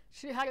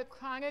 She had a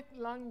chronic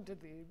lung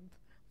disease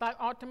that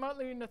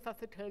ultimately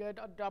necessitated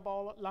a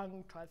double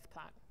lung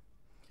transplant.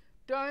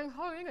 During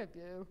her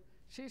interview,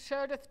 she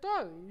shared a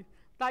story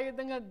that is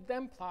an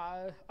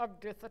exemplar of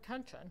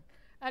disattention,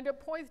 and it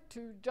points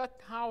to just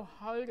how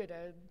hard it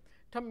is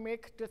to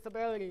make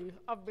disability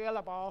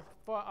available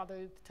for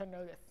others to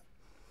notice.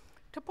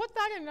 To put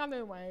that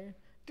another way,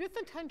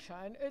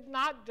 disattention is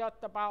not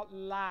just about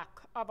lack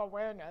of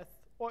awareness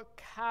or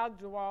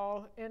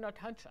casual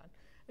inattention.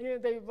 It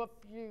is a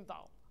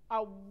refusal,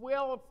 a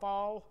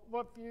willful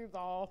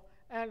refusal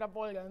and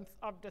avoidance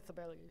of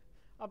disability,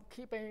 of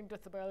keeping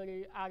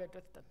disability at a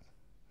distance.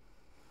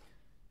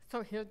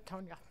 So here's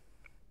Tonya.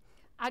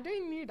 I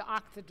didn't need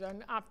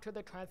oxygen after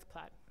the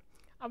transplant.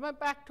 I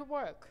went back to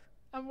work.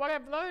 And what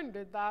I've learned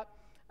is that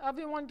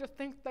everyone just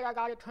thinks that I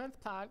got a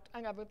transplant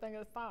and everything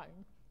is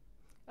fine.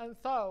 And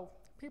so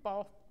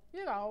people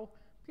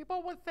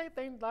would say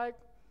things like,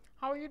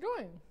 how are you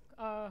doing?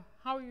 How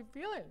are you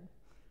feeling?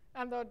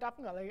 And they'll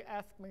definitely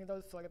ask me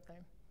those sort of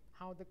things.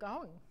 How's it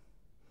going?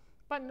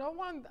 But no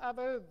one's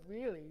ever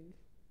really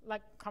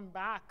come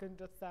back and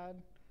just said,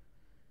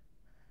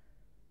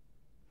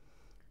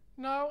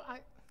 no,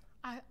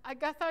 I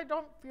guess I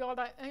don't feel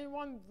that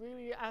anyone's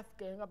really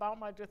asking about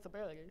my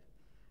disability.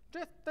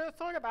 Just they're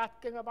sort of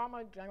asking about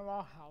my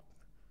general health,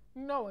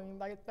 knowing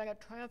that it's been a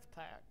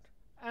transplant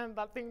and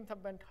that things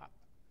have been tough.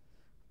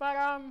 But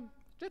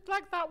just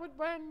like that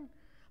when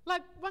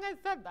I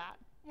said that,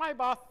 my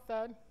boss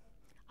said,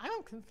 I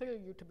don't consider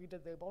you to be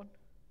disabled.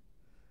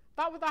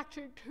 That was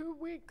actually 2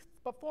 weeks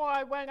before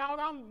I went out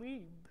on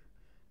leave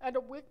and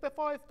a week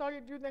before I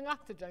started using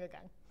oxygen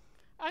again.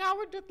 And I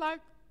was just like,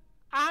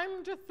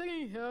 I'm just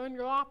sitting here in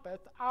your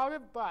office out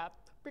of breath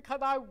because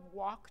I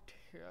walked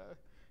here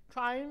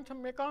trying to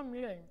make our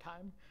meeting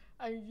time,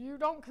 and you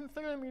don't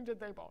consider me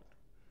disabled.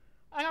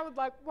 And I was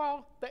like,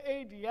 well, the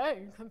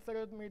ADA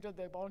considers me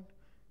disabled.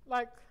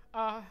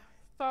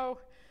 So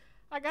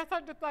I guess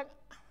I just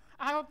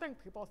I don't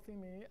think people see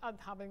me as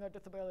having a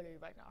disability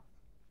right now.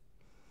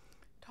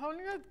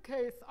 Tonya's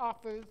case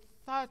offers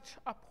such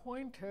a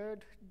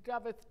pointed,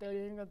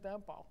 devastating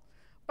example.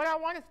 But I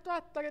want to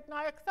stress that it's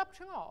not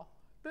exceptional.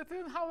 This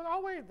is how it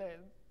always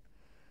is.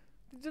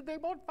 The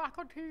disabled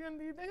faculty in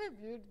these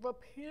interviews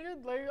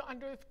repeatedly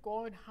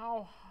underscored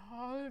how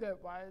hard it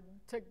was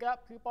to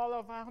get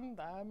people around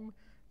them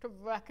to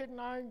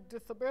recognize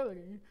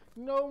disability,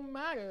 no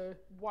matter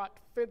what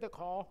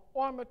physical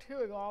or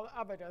material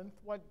evidence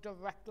was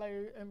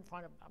directly in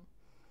front of them.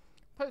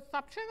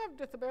 Perception of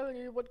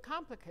disability was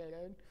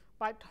complicated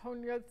by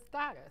Tonya's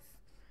status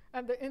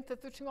and the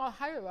institutional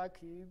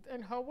hierarchies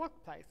in her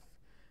workplace.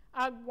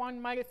 As one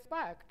might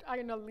expect, at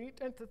an elite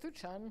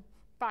institution,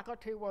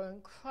 faculty were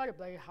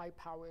incredibly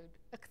high-powered,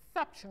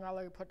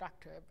 exceptionally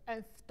productive,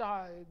 and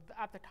stars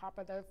at the top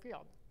of their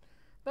field.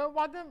 There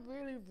wasn't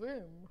really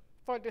room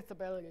for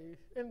disability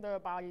in their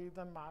bodies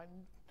and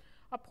minds,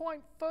 a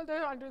point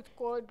further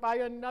underscored by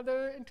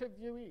another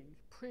interviewee,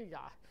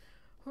 Priya,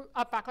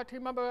 a faculty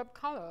member of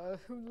color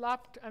who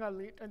left an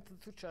elite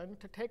institution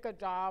to take a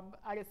job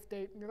at a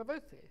state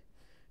university.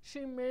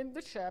 She made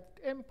the shift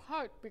in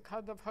part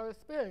because of her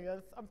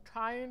experience of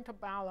trying to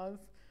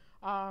balance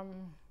a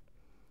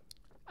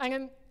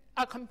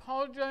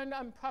compulsion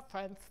and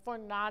preference for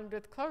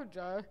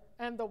non-disclosure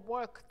and the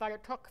work that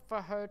it took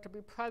for her to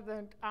be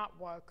present at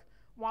work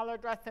while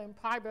addressing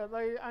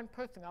privately and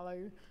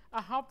personally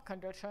a health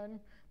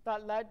condition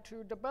that led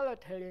to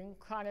debilitating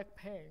chronic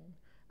pain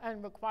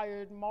and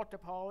required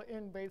multiple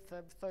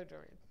invasive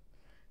surgeries.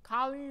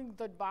 Colleagues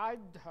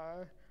advised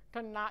her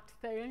to not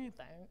say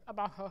anything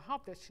about her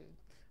health issues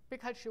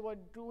because she was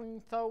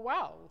doing so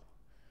well,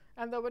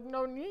 and there was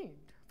no need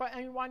for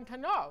anyone to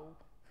know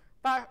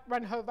that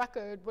when her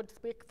record would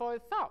speak for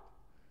itself.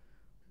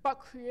 But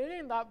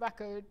creating that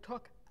record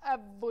took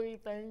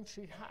everything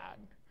she had,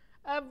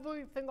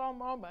 every single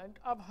moment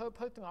of her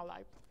personal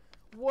life,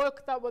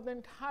 work that was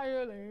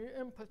entirely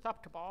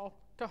imperceptible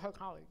to her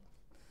colleagues.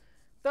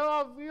 There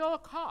are real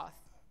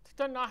costs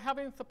to not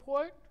having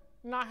support,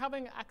 not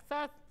having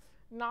access,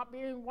 not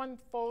being one's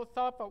full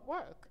self at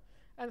work,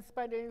 and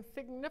spending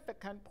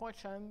significant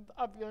portions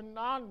of your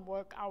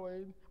non-work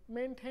hours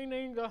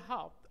maintaining your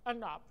health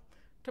enough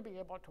to be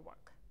able to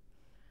work.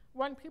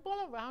 when people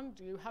around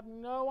you have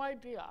no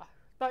idea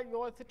that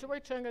your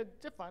situation is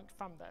different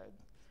from theirs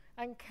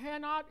and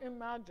cannot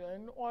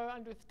imagine or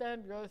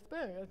understand your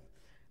experience,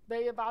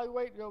 they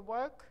evaluate your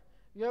work,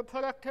 your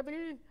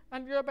productivity,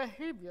 and your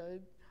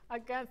behaviors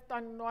against a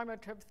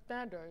normative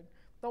standard,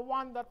 the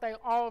one that they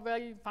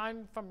already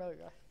find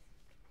familiar.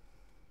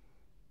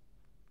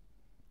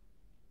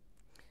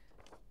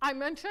 I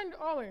mentioned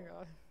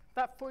earlier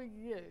that for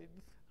years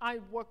I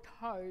worked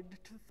hard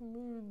to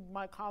smooth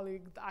my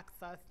colleagues'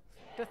 access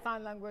to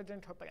sign language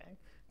interpreting,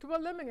 to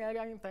eliminate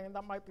anything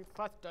that might be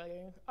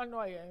frustrating,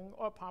 annoying,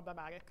 or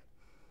problematic.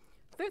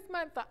 This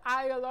meant that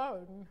I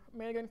alone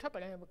made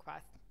interpreting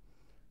requests.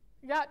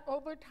 Yet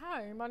over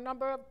time, a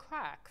number of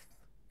cracks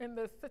in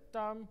the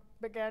system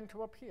began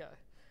to appear,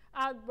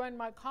 as when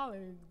my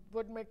colleagues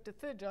would make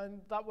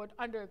decisions that would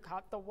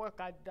undercut the work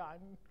I'd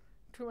done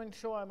to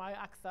ensure my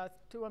access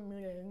to a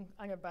meeting,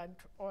 an event,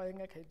 or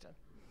an occasion.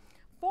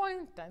 For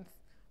instance,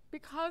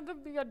 because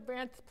of the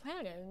advanced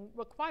planning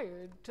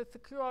required to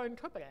secure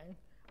interpreting,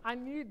 I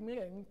need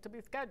meetings to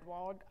be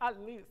scheduled at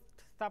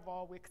least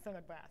several weeks in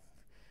advance.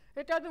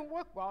 It doesn't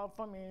work well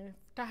for me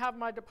to have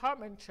my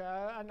department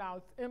chair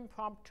announce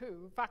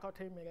impromptu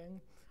faculty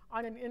meetings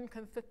on an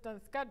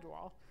inconsistent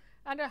schedule,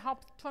 and it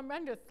helps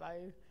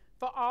tremendously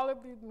for all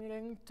of these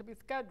meetings to be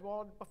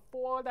scheduled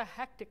before the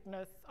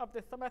hecticness of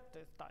the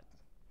semester starts,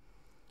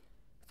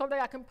 so that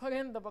I can put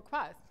in the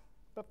request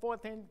before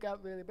things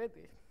get really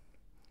busy.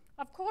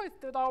 Of course,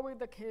 there's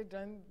always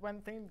occasions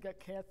when things get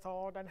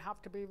canceled and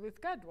have to be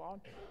rescheduled,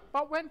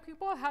 but when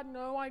people had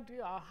no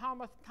idea how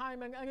much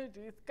time and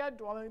energy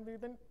scheduling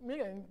these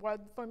meetings was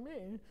for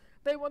me,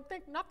 they would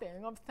think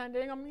nothing of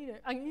sending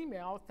an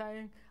email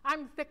saying,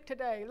 "I'm sick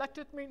today, let's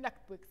just meet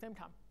next week, same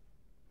time."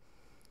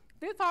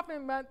 This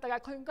often meant that I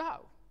couldn't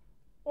go,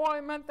 or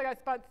it meant that I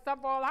spent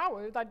several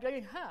hours I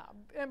didn't have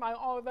in my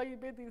already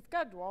busy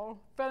schedule,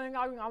 filling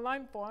out an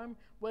online form,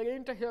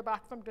 waiting to hear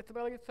back from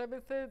disability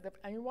services if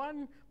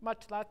anyone,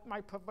 much less my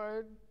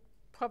preferred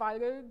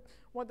providers,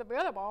 was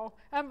available,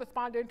 and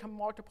responding to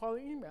multiple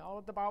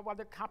emails about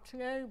whether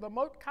captioning,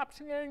 remote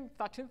captioning,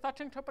 such and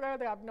such interpreter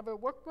that I've never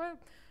worked with,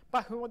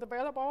 but who was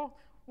available,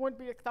 would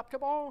be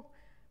acceptable.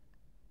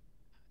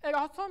 It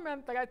also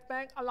meant that I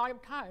spent a lot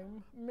of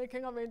time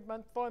making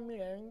arrangements for a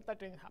meeting that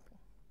didn't happen.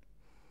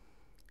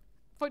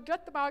 For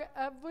just about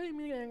every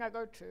meeting I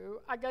go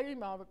to, I get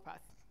email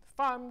requests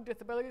from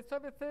disability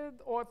services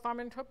or from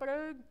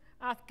interpreters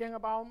asking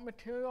about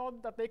material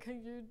that they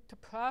can use to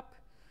prep,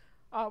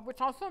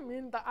 which also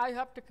means that I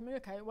have to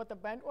communicate with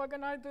event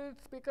organizers,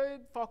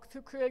 speakers, folks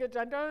who create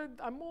agendas,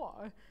 and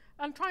more,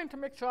 and trying to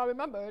make sure I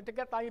remember to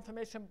get that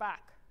information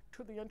back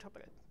to the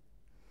interpreters.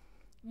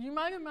 You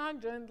might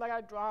imagine that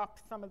I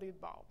dropped some of these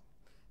balls,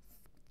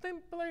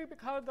 simply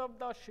because of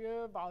the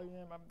sheer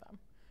volume of them.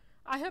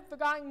 I have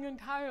forgotten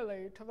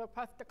entirely to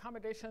request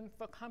accommodations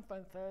for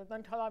conferences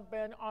until I've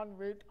been en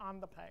route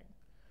on the plane.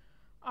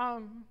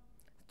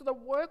 So the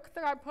work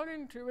that I put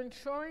into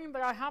ensuring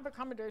that I have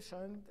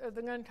accommodations is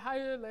an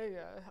entire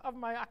layer of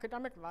my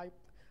academic life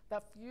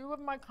that few of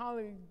my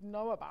colleagues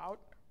know about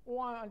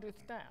or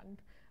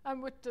understand,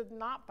 and which does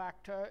not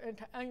factor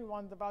into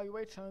anyone's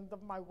evaluations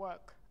of my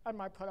work and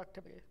my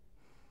productivity,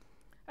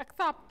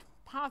 except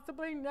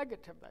possibly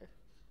negatively,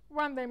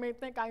 when they may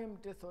think I am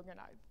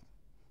disorganized,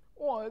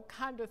 or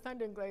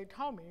condescendingly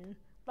tell me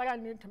that I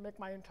need to make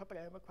my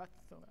interpreting request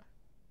sooner.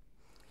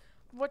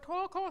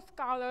 Rhetorical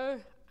scholar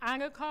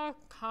Annika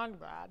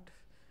Conrad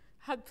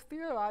has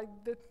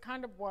theorized this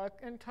kind of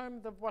work in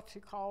terms of what she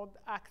called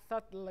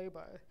access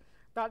labor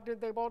that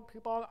disabled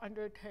people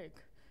undertake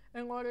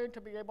in order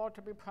to be able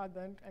to be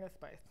present in a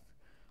space.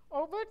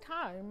 Over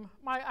time,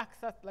 my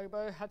access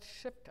labor has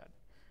shifted.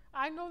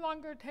 I no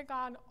longer take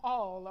on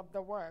all of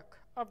the work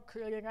of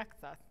creating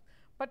access,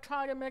 but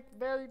try to make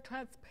very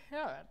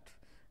transparent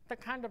the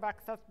kind of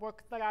access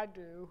work that I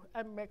do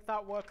and make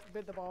that work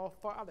visible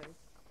for others.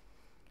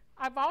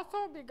 I've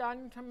also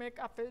begun to make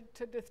efforts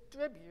to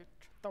distribute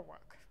the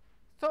work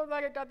so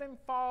that it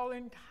doesn't fall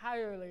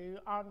entirely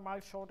on my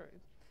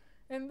shoulders.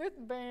 In this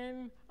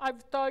vein,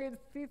 I've started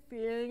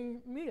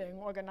CCing meeting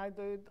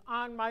organizers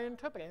on my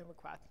interpreting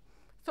requests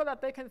so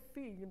that they can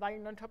see that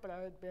an interpreter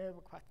is being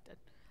requested.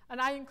 And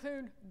I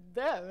include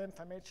their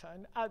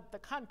information as the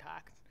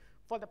contact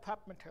for the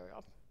prep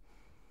materials.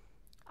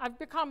 I've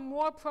become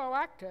more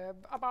proactive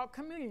about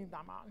committing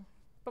them on.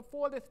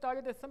 Before the start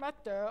of the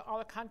semester,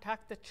 I'll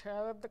contact the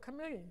chair of the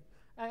committee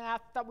and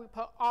ask that we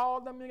put all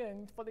the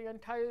meetings for the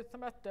entire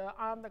semester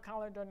on the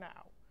calendar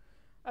now,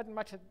 as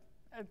much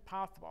as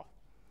possible.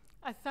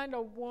 I send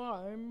a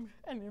warm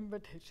and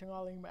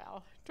invitational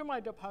email to my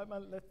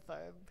department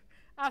listserv,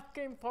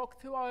 asking folks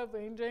who are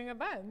arranging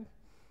events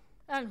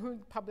and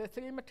whose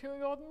publicity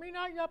materials may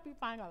not yet be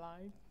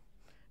finalized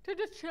to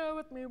just share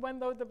with me when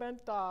those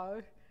events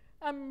are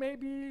and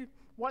maybe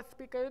what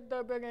speakers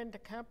they're bringing to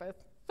campus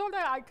so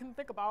that I can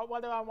think about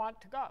whether I want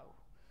to go,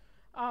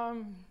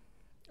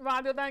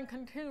 rather than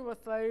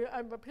continuously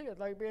and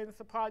repeatedly being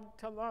surprised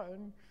to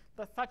learn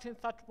that such and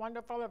such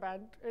wonderful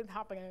event is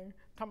happening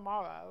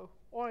tomorrow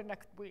or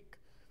next week,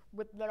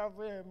 with little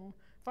room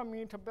for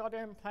me to build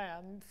in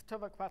plans to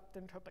request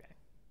interpreting.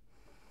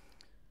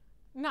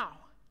 Now,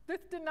 this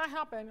did not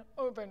happen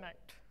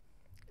overnight.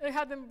 It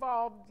has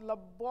involved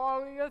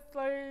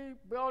laboriously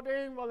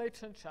building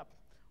relationships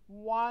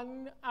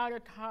one at a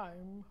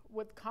time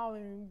with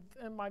colleagues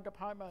in my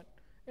department,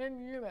 in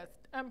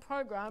units and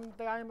programs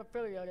that I am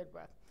affiliated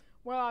with,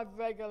 where I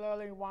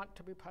regularly want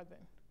to be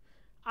present.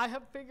 I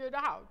have figured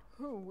out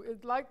who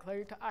is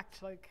likely to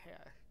actually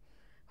care,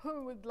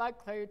 who is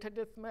likely to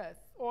dismiss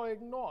or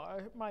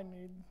ignore my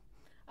needs.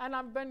 And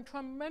I've been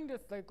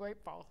tremendously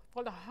grateful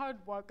for the hard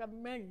work of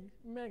many,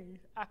 many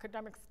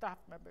academic staff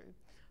members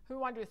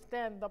who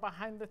understand the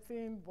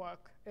behind-the-scenes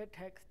work it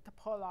takes to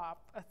pull off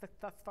a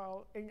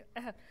successful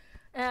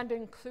and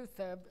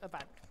inclusive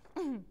event.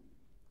 Let me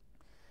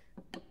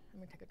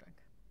take a drink.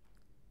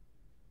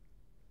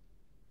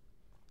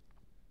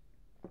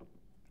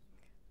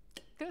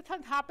 This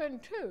has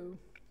happened too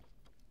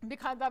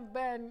because I've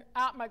been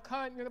at my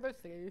current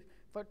university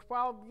for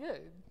 12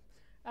 years,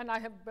 and I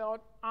have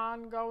built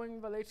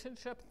ongoing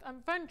relationships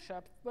and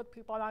friendships with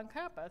people on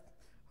campus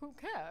who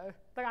care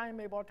that I am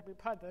able to be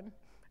present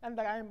and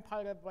that I am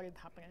part of what is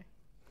happening.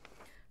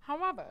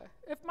 However,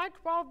 if my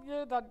 12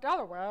 years at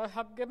Delaware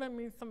have given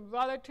me some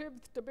relative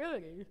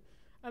stability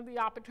and the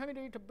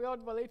opportunity to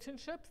build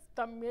relationships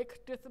that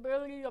make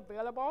disability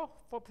available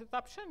for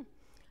perception,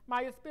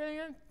 my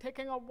experience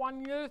taking a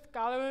one-year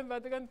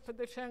scholar-in-residence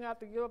position at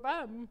the U of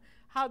M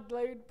has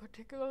laid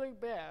particularly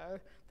bare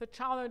the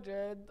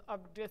challenges of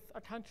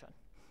disattention.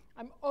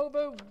 I'm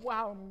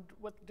overwhelmed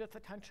with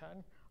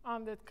disattention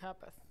on this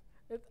campus.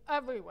 It's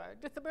everywhere.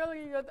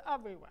 Disability is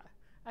everywhere,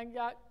 and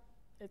yet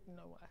it's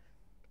nowhere.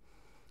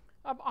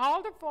 Of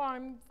all the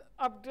forms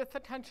of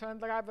disattention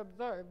that I've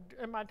observed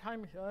in my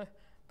time here,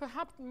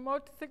 perhaps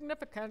most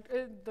significant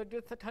is the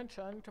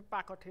disattention to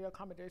faculty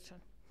accommodation.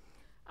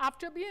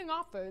 After being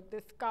offered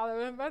this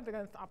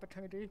scholar-in-residence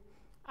opportunity,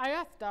 I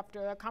asked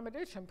after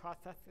accommodation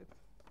processes.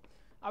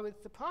 I was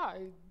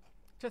surprised,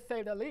 to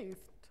say the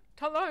least,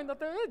 to learn that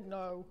there is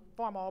no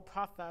formal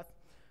process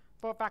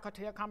for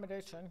faculty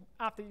accommodation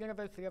at the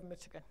University of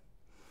Michigan.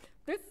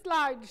 This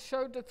slide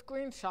showed a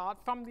screenshot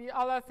from the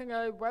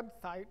LSNA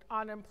website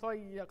on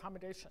employee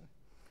accommodation.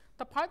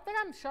 The part that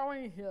I'm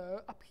showing here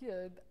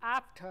appeared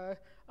after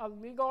a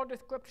legal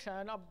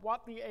description of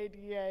what the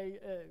ADA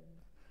is,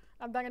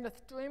 and then an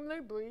extremely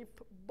brief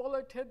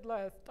bulleted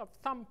list of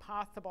some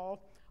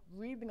possible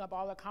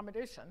reasonable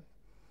accommodation.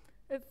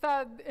 It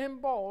said in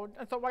bold,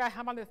 and so what I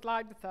have on this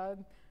slide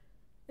said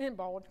in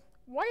bold,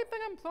 what if an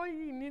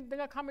employee needs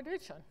an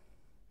accommodation?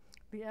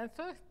 The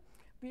answer?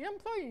 The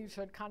employee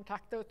should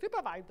contact their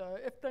supervisor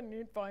if the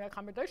need for an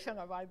accommodation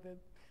arises.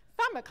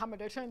 Some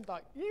accommodations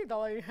are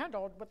easily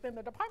handled within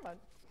the department.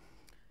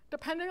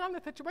 Depending on the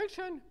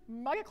situation,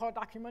 medical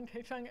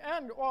documentation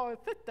and/or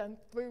assistance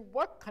through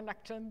work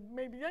connections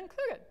may be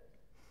included.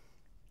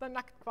 The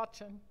next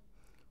question,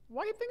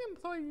 what if an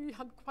employee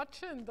had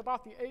questions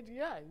about the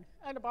ADA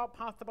and about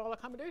possible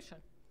accommodation?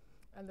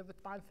 And the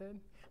response is,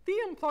 the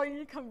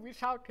employee can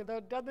reach out to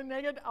their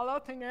designated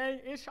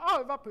LSNA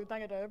HR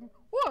representative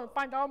or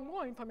find out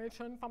more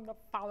information from the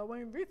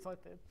following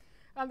resources.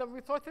 And the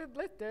resources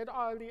listed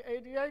are the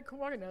ADA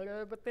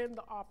coordinator within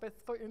the Office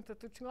for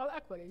Institutional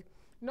Equity.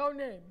 No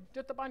name,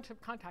 just a bunch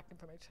of contact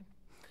information.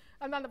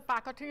 And then the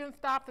Faculty and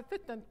Staff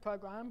Assistance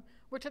Program,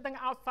 which is an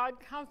outside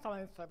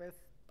counseling service,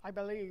 I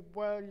believe,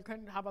 where you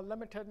can have a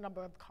limited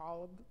number of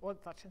calls or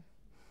sessions.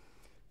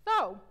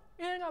 So,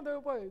 in other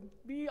words,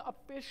 the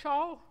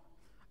official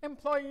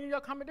employee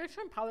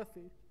accommodation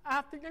policy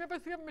at the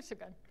University of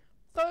Michigan,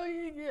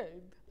 30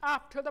 years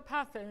after the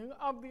passing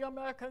of the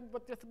Americans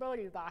with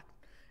Disabilities Act,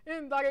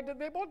 in that a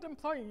disabled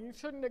employee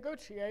should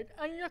negotiate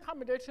any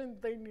accommodations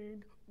they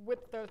need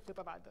with their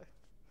supervisor.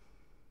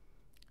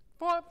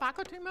 For a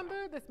faculty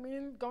member, this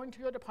means going to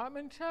your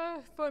department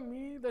chair. For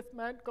me, this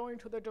meant going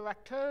to the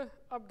director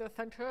of the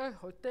center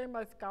hosting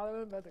my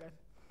scholar-in-residence.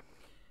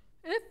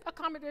 If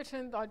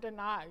accommodations are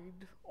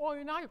denied or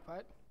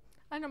inadequate,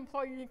 an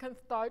employee can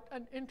start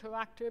an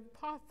interactive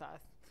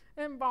process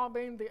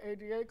involving the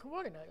ADA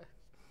coordinator.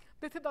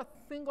 This is a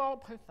single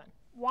person,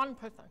 one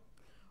person,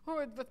 who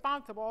is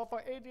responsible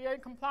for ADA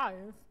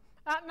compliance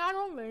at not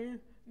only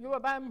U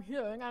of M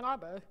here in Ann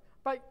Arbor,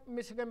 but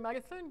Michigan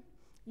Medicine,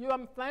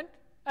 UM Flint,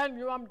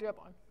 and UM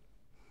Dearborn.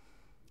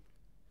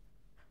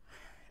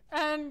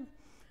 And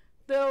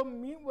they'll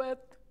meet with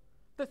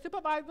the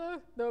supervisor,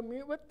 they'll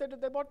meet with the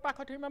disabled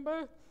faculty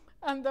member,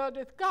 and they'll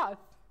discuss,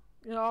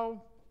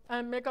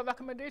 and make a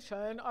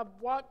recommendation of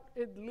what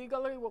is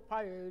legally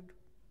required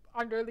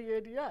under the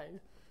ADA,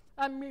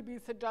 and maybe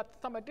suggest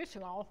some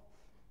additional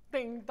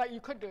things that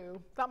you could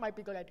do that might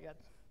be good ideas.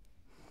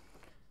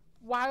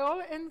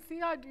 While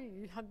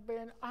NCID has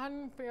been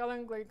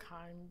unfailingly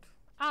kind,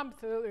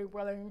 absolutely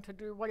willing to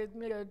do what is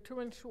needed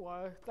to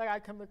ensure that I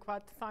can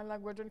request sign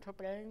language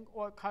interpreting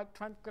or cut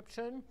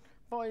transcription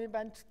for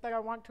events that I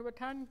want to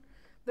attend,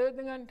 there's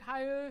an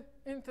entire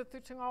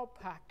institutional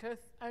practice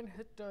and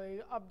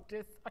history of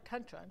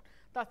disattention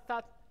that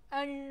sets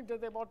any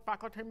disabled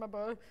faculty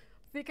member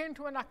seeking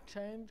to enact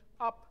change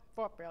up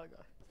for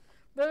failure.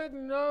 There is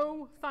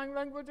no sign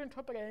language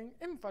interpreting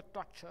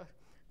infrastructure.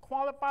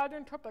 Qualified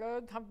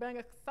interpreters have been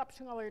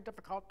exceptionally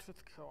difficult to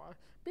secure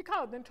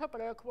because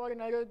interpreter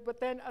coordinators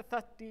within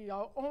SSD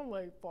are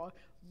only for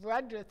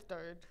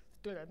registered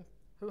students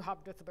who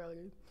have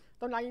disabilities.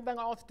 So not even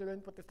all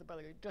students with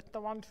disabilities, just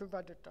the ones who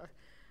register.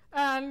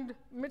 And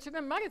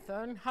Michigan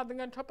Medicine has an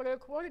interpreter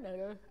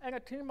coordinator and a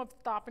team of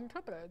staff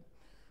interpreters.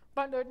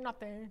 But there's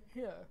nothing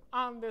here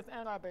on this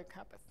Ann Arbor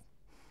campus.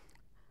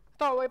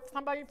 So if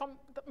somebody from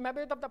the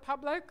members of the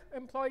public,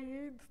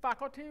 employees,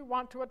 faculty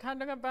want to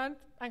attend an event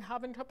and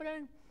have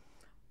interpreting,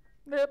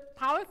 the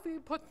policy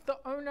puts the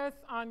onus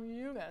on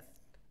UNIS,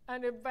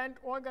 an event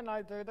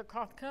organizers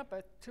across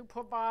campus, to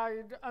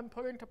provide and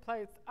put into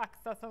place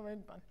access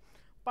arrangements.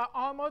 But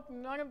almost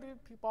none of these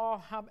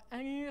people have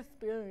any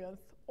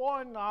experience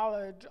or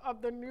knowledge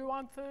of the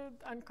nuances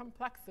and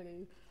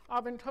complexity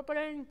of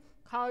interpreting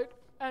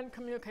and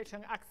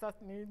communication access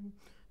needs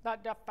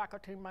that deaf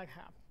faculty might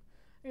have.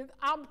 It's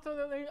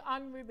absolutely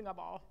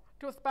unreasonable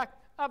to expect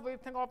every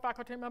single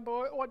faculty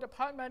member or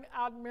department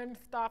admin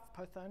staff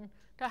person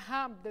to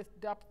have this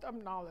depth of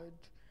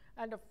knowledge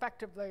and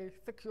effectively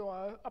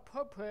secure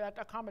appropriate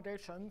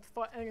accommodations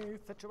for any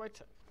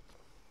situation.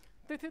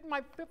 This is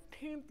my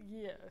 15th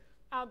year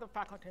as a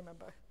faculty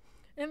member.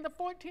 In the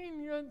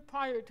 14 years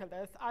prior to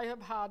this, I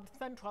have had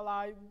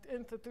centralized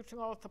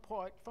institutional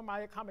support for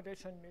my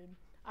accommodation needs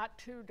at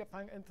 2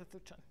 different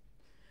institutions.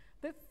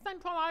 This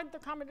centralized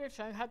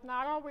accommodation has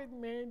not always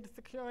made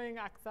securing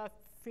access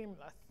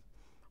seamless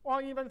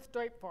or even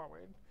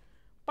straightforward,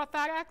 but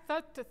that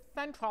access to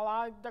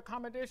centralized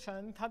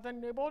accommodations has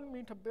enabled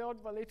me to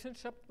build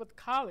relationships with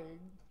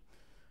colleagues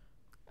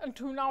and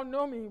to now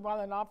know me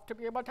well enough to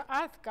be able to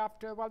ask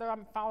after whether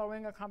I'm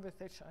following a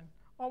conversation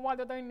or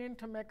whether they need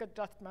to make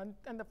adjustments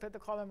in the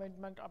physical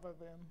arrangement of a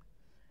room.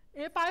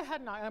 If I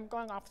had not, I'm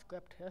going off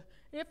script here,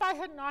 if I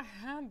had not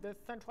had this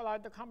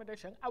centralized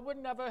accommodation, I would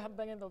never have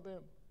been in the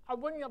room. I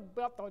wouldn't have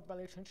built those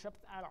relationships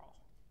at all.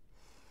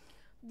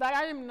 That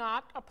I am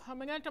not a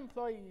permanent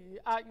employee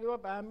at U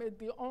of M is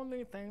the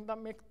only thing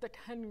that makes the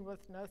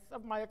tenuousness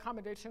of my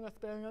accommodation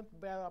experience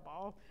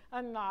bearable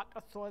and not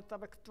a source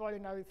of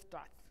extraordinary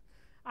stress.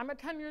 I'm a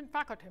tenured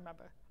faculty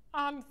member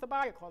on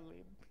sabbatical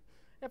leave.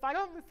 If I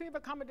don't receive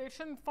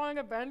accommodations for an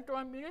event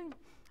or a meeting,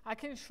 I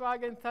can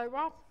shrug and say,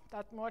 well,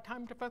 that's more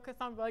time to focus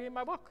on writing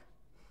my book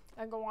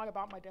and go on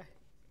about my day.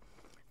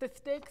 The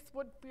stakes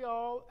would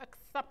feel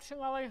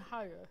exceptionally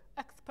higher,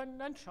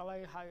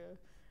 exponentially higher,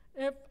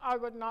 if I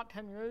were not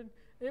tenured,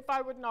 if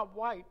I were not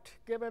white,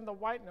 given the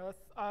whiteness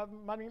of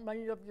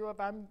many of U of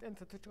M's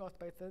institutional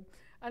spaces,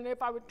 and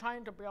if I were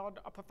trying to build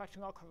a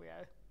professional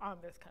career on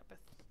this campus.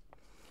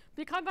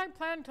 Because I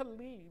plan to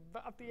leave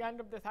at the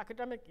end of this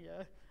academic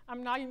year,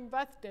 I'm not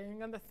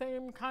investing in the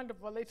same kind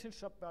of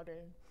relationship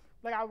building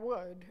that I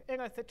would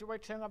in a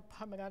situation of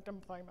permanent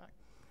employment.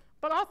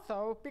 But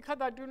also because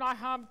I do not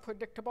have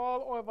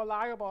predictable or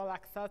reliable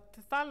access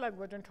to sign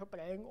language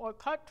interpreting or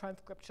cut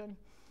transcription,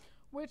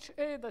 which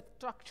is a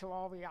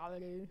structural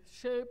reality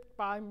shaped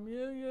by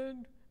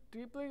myriad,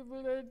 deeply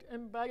rooted,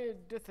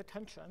 embedded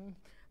disattention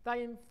that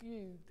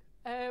infuse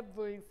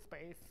every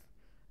space,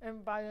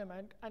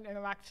 environment, and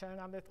interaction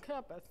on this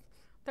campus,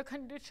 the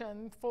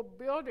conditions for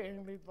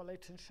building these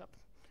relationships,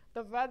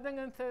 the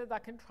resonances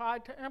that can try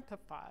to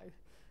amplify,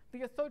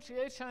 the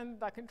associations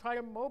that can try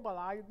to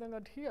mobilize and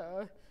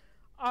adhere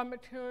are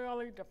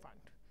materially different.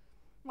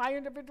 My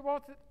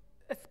individual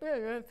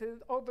experience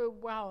is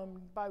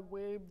overwhelmed by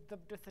waves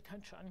of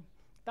disattention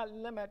that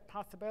limit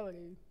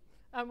possibility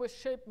and which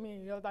shape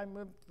me as I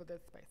move through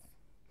this space.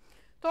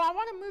 So I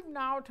want to move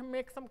now to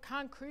make some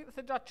concrete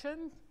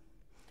suggestions,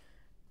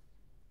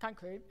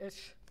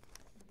 concrete-ish,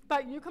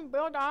 that you can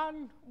build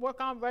on,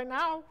 work on right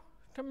now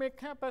to make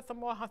campus a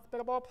more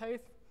hospitable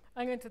place,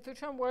 an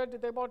institution where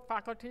disabled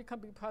faculty can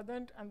be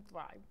present and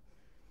thrive.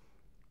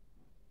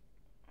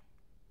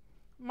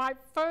 My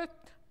first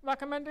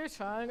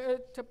recommendation is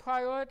to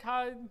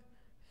prioritize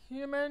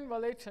human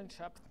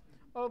relationships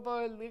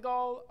over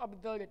legal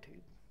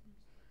absurdities.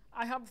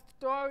 I have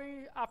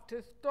story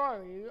after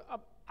story of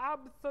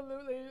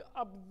absolutely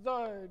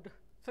absurd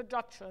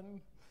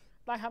suggestions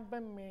that have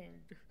been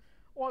made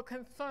or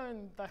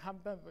concerns that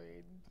have been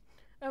raised,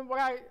 and what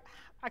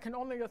I can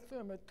only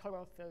assume is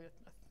total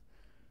seriousness.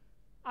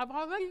 I've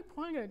already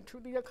pointed to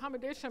the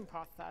accommodation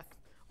process,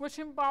 which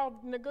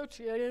involved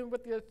negotiating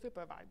with your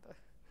supervisor.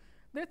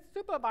 This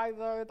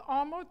supervisor is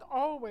almost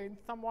always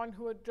someone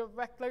who is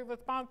directly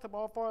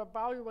responsible for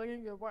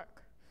evaluating your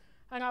work.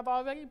 And I've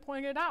already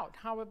pointed out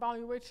how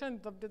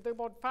evaluations of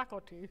disabled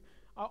faculty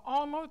are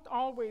almost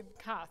always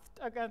cast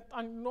against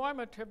a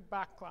normative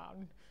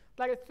background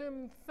that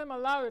assumes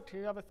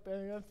similarity of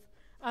experience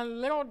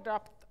and little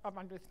depth of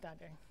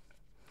understanding.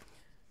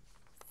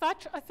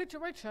 Such a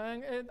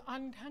situation is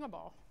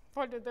untenable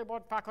for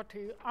disabled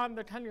faculty on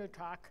the tenure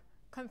track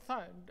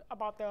concerned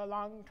about their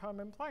long-term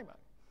employment.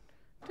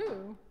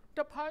 2,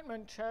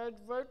 department chairs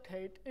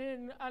rotate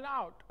in and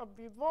out of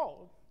these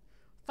roles.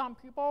 Some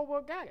people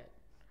will get it,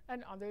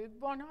 and others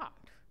will not.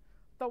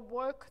 The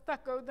work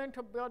that goes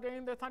into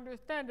building this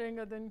understanding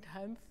is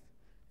intense,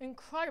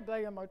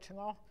 incredibly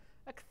emotional,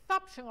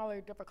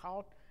 exceptionally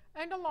difficult,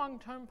 and a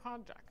long-term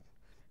project.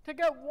 To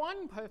get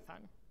one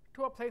person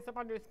to a place of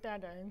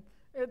understanding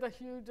is a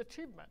huge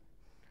achievement.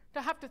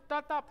 To have to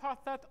start that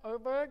process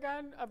over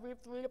again every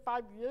 3 to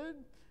 5 years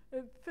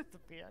is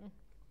Sisyphean.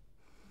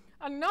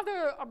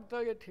 Another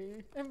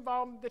absurdity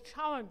involves the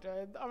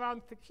challenges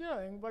around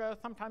securing what are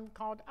sometimes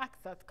called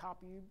access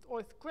copies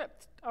or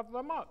scripts of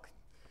remarks.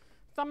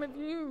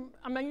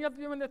 Many of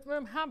you in this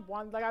room have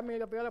one that I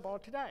made available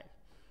today.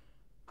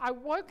 I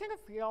work in a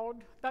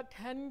field that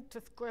tends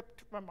to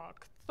script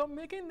remarks, so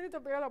making these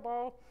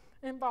available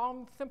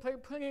involves simply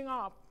printing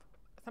off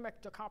some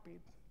extra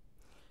copies.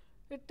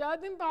 It does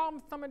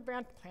involve some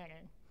advanced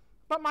planning,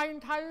 but my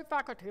entire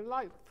faculty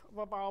life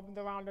revolves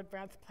around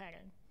advanced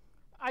planning.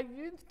 I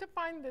used to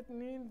find this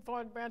need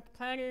for advanced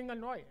planning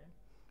annoying,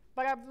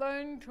 but I've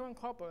learned to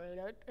incorporate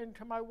it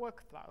into my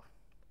workflow.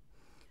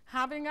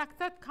 Having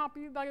access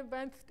copies at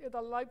events is a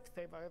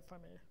lifesaver for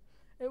me.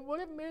 It would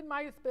have made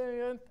my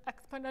experience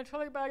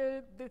exponentially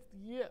better this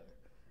year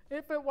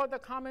if it was a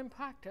common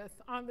practice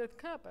on this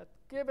campus,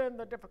 given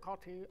the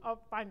difficulty of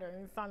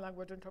finding sign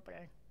language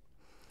interpreting.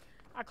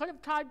 I could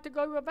have tried to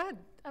go to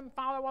events and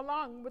follow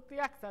along with the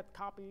access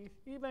copy,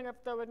 even if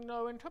there was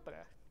no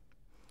interpreter.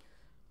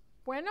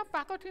 When a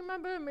faculty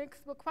member makes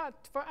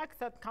requests for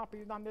access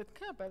copies on this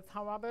campus,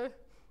 however,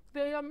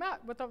 they are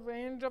met with a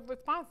range of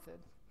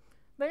responses.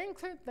 They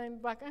include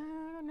things like,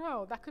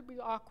 no, that could be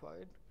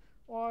awkward,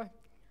 or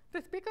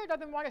the speaker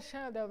doesn't want to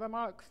share their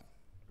remarks.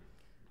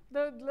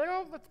 There's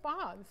little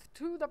response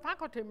to the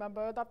faculty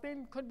member that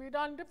things could be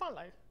done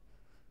differently.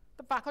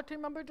 The faculty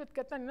member just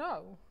gets a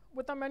no,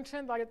 with a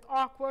mention that it's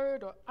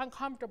awkward or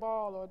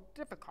uncomfortable or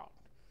difficult.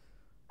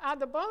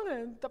 As a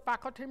bonus, the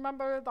faculty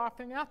member is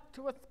often asked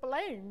to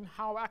explain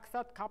how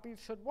access copies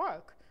should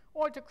work,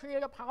 or to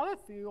create a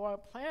policy or a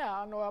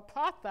plan or a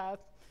process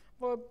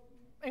for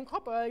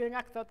incorporating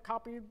access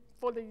copies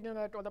for the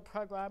unit or the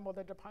program or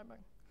the department.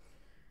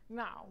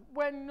 Now,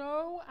 when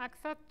no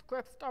access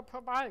scripts are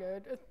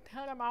provided, it's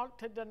tantamount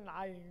to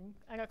denying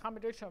an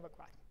accommodation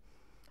request.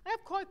 And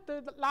of course,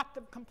 there's lots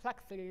of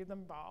complexities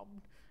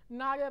involved.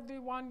 Not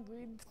everyone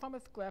reads from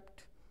a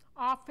script.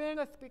 Often,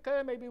 a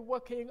speaker may be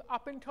working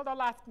up until the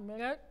last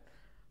minute,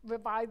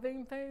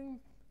 revising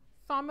things.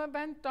 Some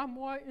events are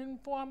more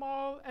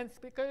informal, and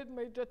speakers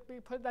may just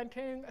be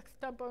presenting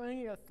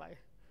extemporaneously.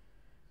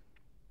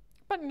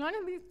 But none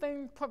of these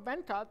things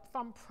prevent us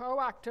from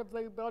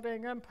proactively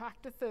building in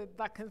practices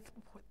that can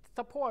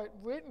support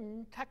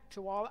written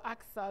textual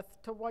access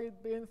to what is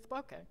being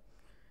spoken.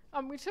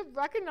 And we should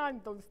recognize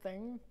those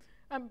things,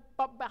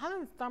 but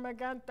balance them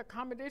against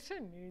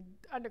accommodation needs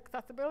and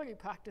accessibility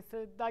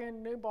practices that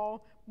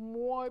enable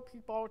more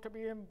people to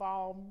be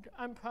involved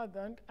and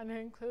present and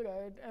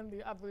included in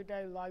the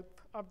everyday life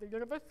of the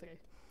university.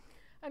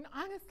 And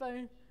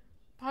honestly,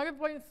 part of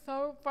what is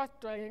so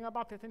frustrating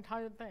about this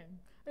entire thing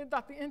is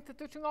that the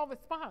institutional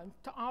response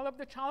to all of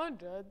the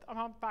challenges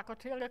around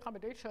faculty and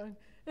accommodation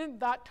is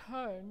that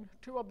turn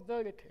to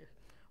absurdity,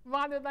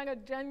 rather than a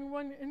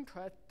genuine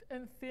interest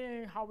in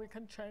seeing how we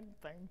can change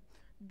things,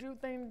 do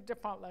things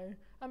differently,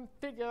 and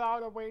figure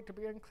out a way to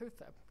be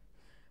inclusive.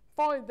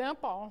 For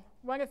example,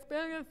 when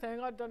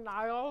experiencing a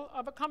denial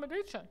of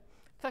accommodation,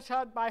 such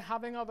as by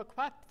having a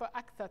request for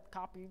access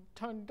copies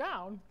turned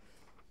down,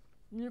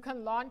 you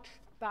can launch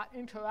that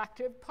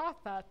interactive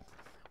process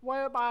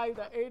whereby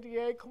the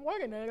ADA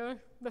coordinator,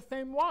 the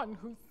same one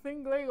who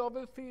singly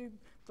oversees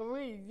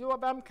 3 U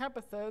of M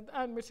campuses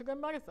and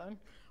Michigan Medicine,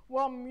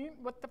 will meet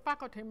with the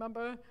faculty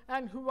member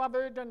and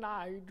whoever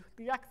denied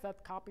the access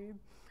copies,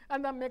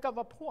 and then make a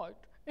report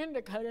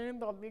indicating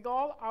the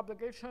legal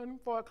obligation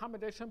for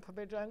accommodation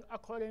provision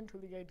according to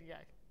the ADA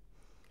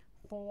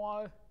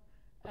for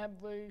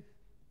every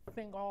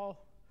single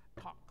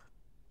talk.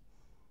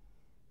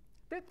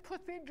 This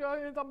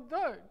procedure is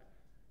absurd.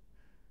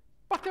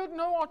 But there's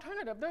no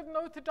alternative. There's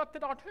no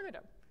suggested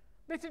alternative.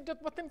 This is just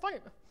what's in front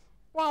of you.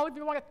 Well, if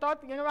you want to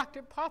start the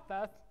interactive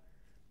process,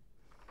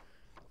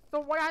 so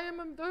what I am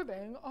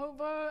observing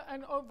over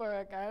and over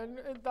again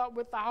is that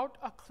without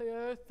a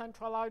clear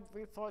centralized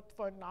resource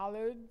for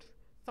knowledge,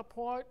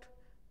 support,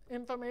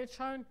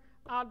 information,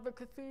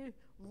 advocacy,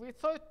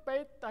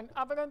 research-based and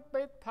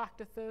evidence-based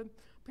practices,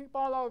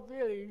 people are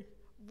really,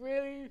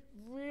 really,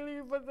 really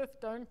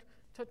resistant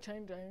to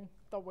changing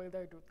the way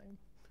they do things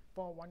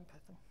for one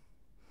person.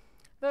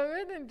 There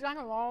is, in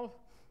general,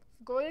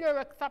 greater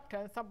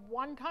acceptance of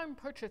one-time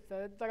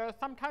purchases that are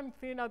sometimes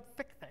seen as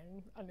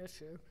fixing an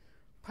issue.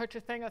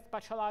 Purchasing a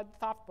specialized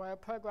software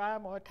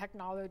program or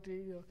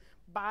technology, or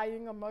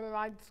buying a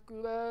motorized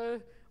scooter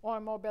or a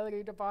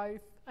mobility device,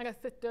 an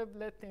assistive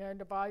listening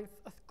device,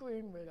 a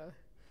screen reader.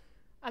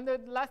 And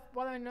there's less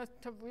willingness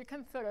to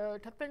reconsider,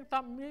 to think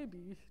that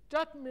maybe,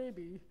 just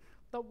maybe,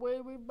 the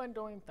way we've been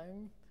doing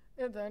things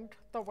isn't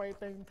the way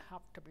things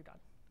have to be done.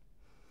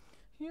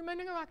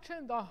 Human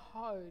interactions are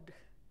hard.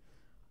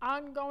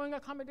 Ongoing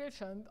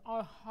accommodations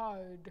are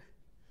hard.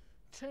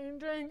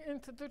 Changing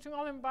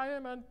institutional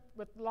environments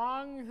with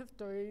long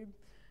histories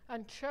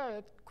and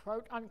cherished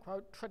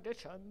quote-unquote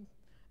traditions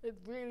is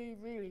really,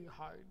 really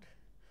hard.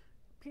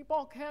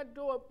 People can't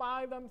do it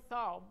by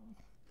themselves,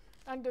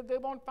 and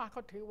disabled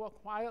faculty will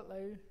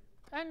quietly,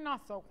 and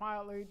not so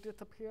quietly,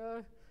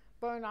 disappear,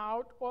 burn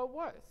out, or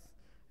worse,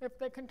 if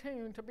they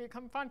continue to be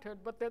confronted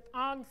with this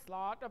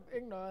onslaught of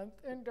ignorance,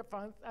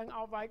 indifference, and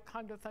outright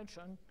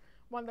condescension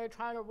when they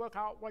try to work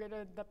out what it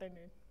is that they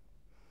need.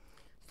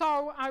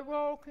 So I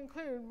will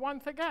conclude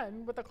once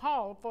again with a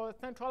call for a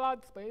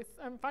centralized space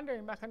and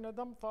funding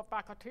mechanism for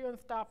faculty and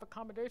staff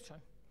accommodation.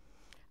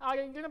 At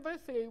a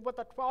university with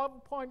a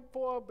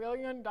 $12.4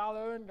 billion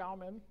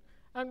endowment,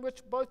 and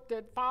which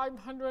boasted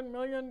 $500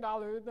 million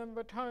in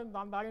returns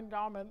on that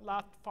endowment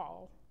last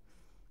fall,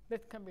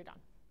 this can be done.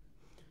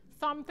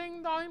 Some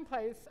things are in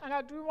place, and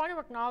I do want to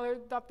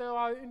acknowledge that there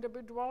are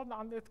individuals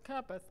on this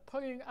campus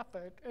putting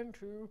effort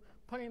into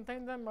putting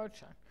things in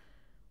motion.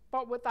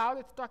 But without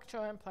a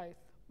structure in place,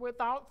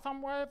 without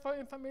somewhere for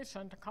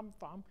information to come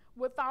from,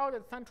 without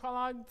a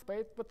centralized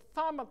space with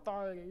some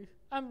authority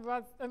and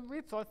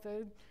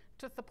resources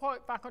to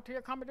support faculty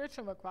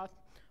accommodation requests,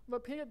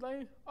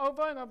 repeatedly,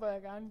 over and over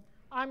again,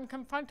 I'm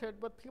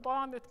confronted with people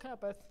on this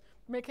campus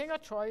making a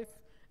choice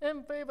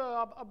in favor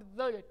of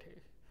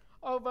absurdity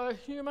over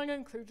human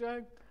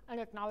inclusion and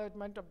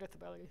acknowledgement of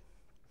disability.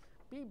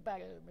 Be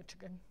better,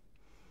 Michigan.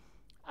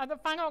 As a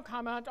final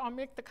comment, I'll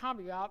make the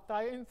caveat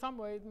that in some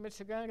ways,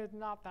 Michigan is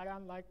not that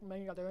unlike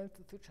many other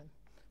institutions.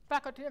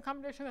 Faculty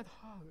accommodation is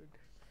hard.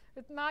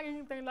 It's not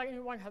anything that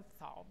anyone has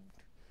solved.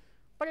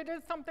 But it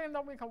is something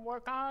that we can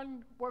work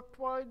on, work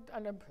towards,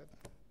 and improve.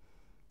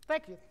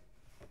 Thank you.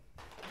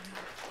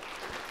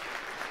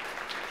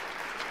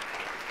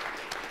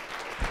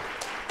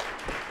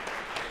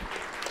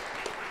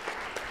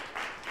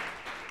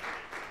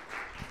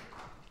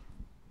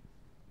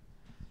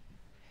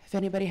 If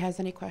anybody has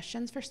any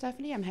questions for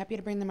Stephanie, I'm happy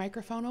to bring the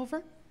microphone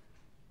over.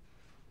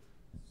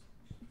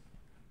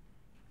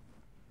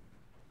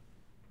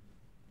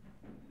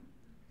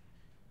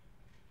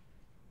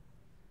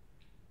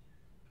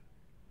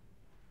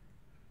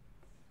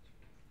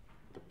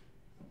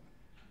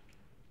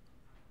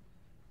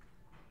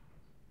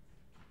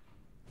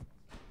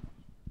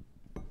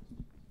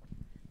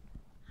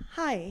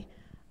 Hi.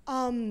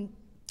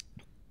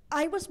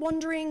 I was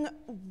wondering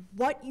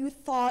what you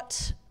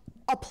thought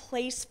a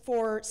place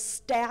for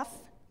staff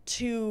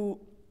to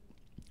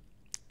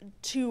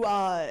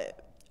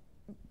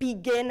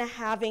begin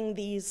having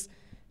these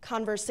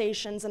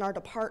conversations in our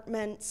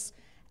departments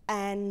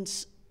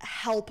and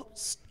help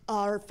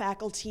our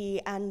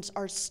faculty and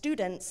our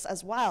students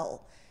as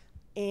well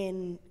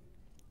in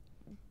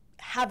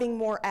having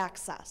more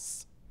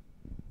access.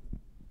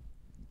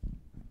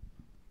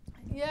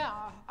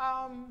 Yeah,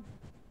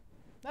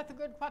 that's a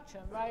good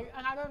question, right?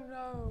 And I don't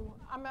know,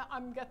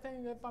 I'm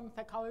guessing if I'm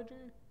psychology?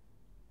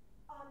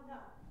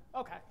 No.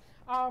 Okay.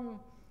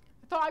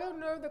 So I don't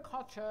know the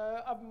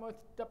culture of most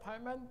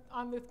departments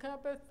on this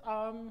campus.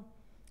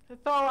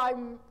 So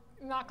I'm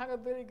not going to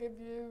really give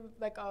you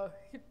like a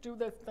do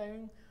this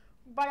thing,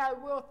 but I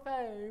will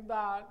say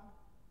that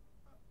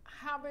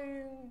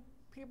having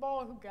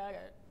people who get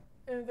it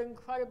is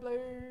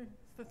incredibly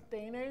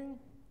sustaining,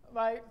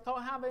 right? So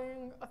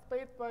having a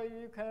space where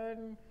you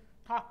can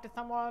talk to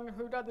someone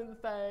who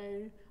doesn't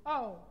say,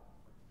 oh,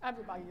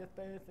 everybody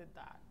experiences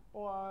that,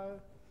 or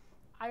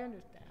I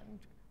understand,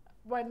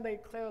 when they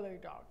clearly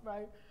don't,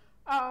 right?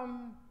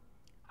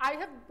 I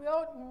have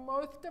built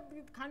most of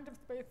these kinds of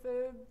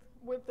spaces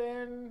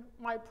within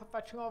my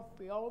professional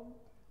field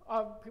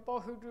of people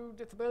who do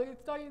disability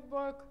studies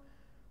work.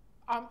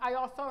 I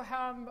also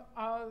have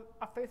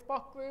a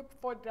Facebook group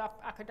for deaf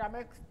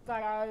academics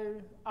that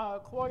I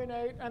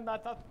coordinate, and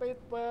that's a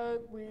space where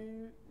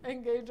we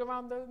engage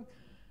around this.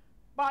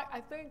 But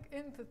I think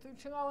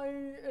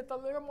institutionally, it's a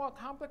little more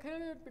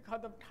complicated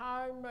because of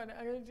time and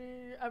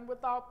energy, and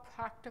without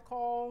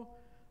practical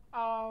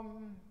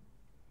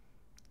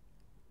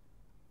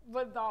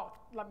results,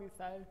 let me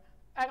say.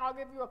 And I'll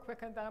give you a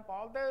quick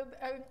example. There's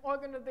an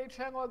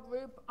organization or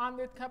group on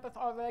this campus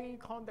already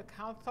called the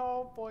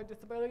Council for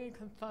Disability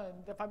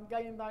Concerns, if I'm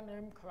getting that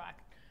name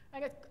correct.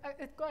 And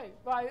it's great,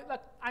 right?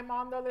 Like, I'm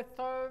on the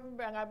listserv,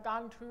 and I've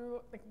gone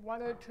to like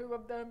 1 or 2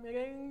 of their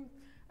meetings.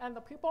 And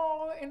the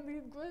people in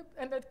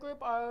this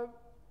group are,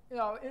 you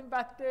know,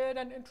 invested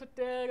and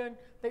interested, and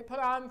they put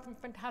on some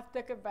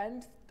fantastic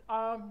events.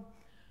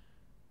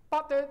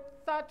 But there's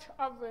such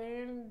a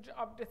range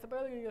of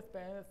disability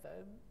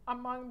experiences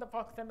among the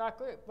folks in that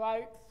group,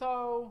 right?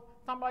 So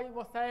somebody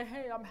will say,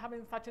 hey, I'm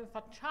having such and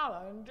such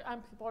challenge,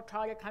 and people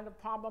try to kind of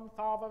problem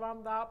solve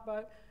around that,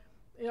 but,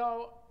 you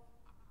know,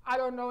 I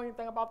don't know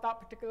anything about that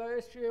particular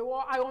issue,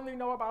 or I only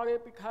know about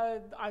it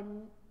because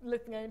I'm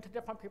listening to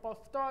different people's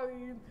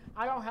stories.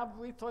 I don't have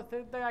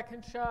resources that I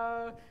can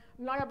share.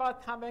 None of us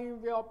have any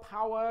real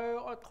power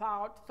or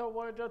clout, so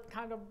we're just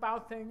kind of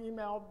bouncing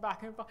emails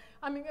back and forth.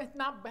 I mean, it's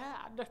not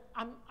bad.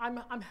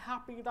 I'm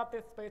happy that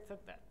this space is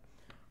there.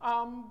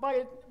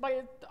 But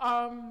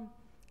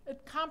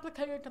it's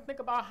complicated to think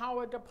about how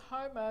a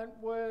department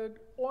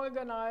would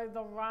organize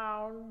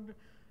around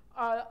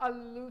a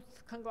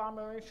loose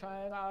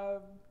conglomeration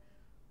of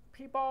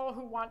people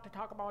who want to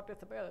talk about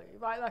disability,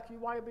 right? Like you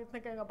want to be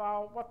thinking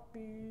about what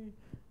the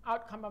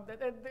outcome of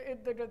this is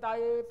the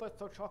desire for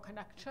social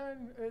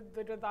connection, is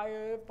the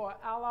desire for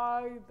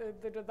allies, is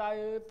the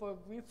desire for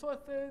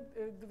resources,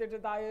 is the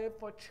desire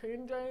for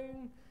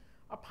changing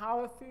a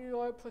policy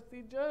or a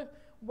procedure.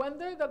 When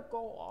there's a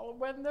goal,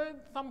 when there's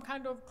some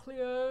kind of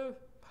clear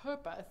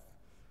purpose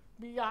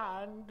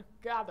beyond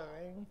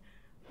gathering,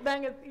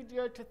 then it's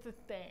easier to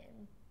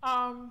sustain.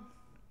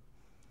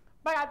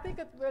 But I think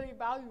it's really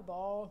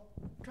valuable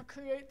to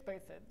create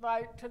spaces,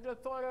 right? To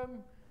just sort of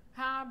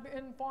have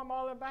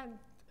informal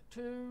events,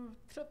 to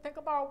think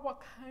about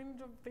what kinds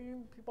of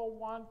things people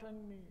want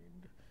and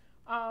need.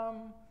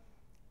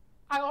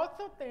 I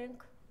also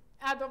think,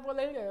 as a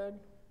related,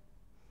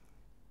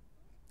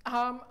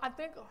 I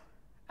think,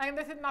 and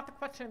this is not the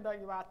question that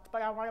you asked,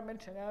 but I want to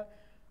mention it.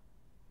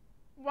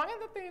 One of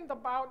the things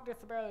about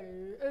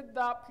disability is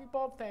that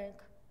people think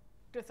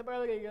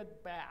disability is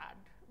bad,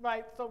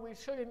 right? So we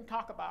shouldn't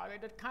talk about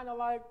it. It's kind of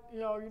like, you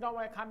know, you don't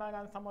want to comment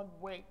on someone's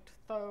weight.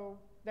 So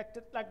we're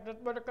just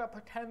going to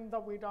pretend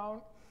that we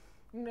don't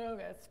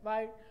notice,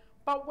 right?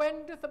 But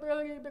when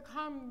disability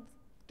becomes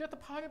just a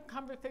part of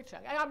conversation,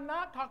 and I'm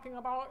not talking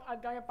about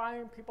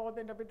identifying people with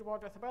individual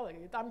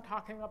disabilities. I'm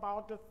talking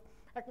about just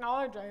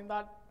acknowledging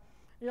that,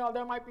 you know,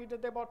 there might be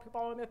disabled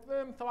people in this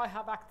room, so I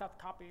have access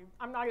copies.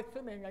 I'm not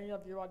assuming any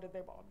of you are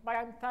disabled, but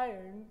I'm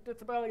saying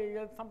disability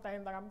is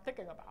something that I'm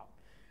thinking about.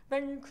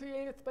 Then you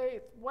create a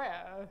space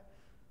where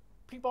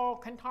people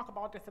can talk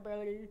about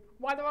disability,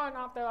 whether or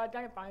not they're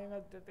identifying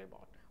as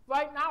disabled.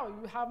 Right now,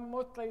 you have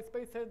mostly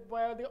spaces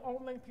where the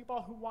only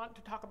people who want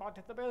to talk about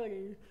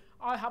disability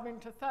are having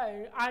to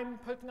say, I'm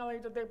personally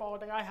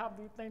disabled and I have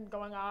these things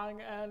going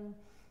on, and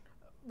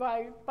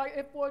right, but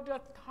if we're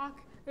just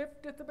if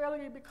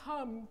disability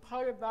becomes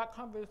part of that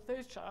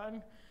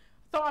conversation,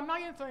 so I'm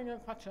not answering your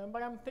question,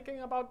 but I'm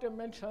thinking about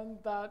dimensions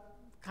that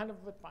kind of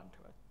respond to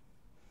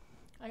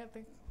it. I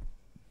think.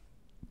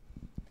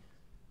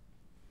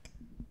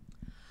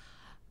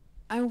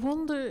 I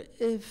wonder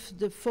if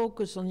the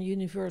focus on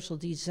universal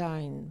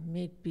design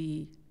may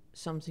be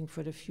something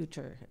for the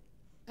future.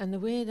 And the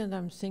way that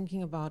I'm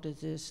thinking about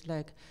it is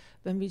like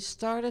when we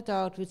started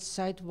out with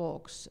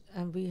sidewalks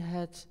and we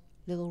had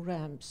little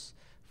ramps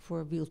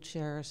for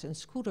wheelchairs and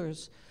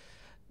scooters,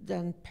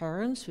 then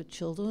parents with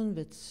children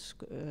with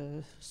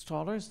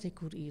strollers, they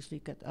could easily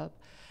get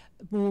up.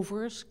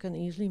 Movers can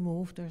easily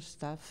move their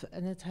stuff,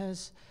 and it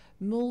has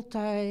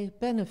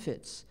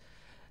multi-benefits.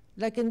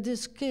 Like in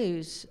this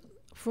case,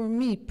 for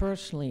me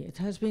personally, it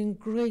has been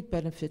great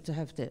benefit to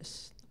have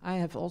this. I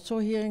have also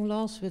hearing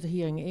loss with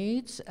hearing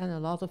aids, and a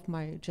lot of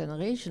my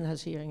generation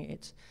has hearing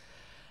aids.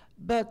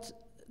 But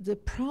the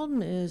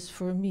problem is,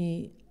 for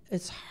me,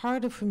 it's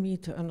harder for me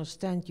to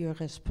understand your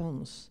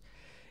response.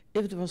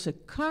 If it was a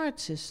card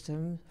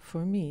system,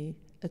 for me,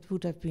 it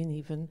would have been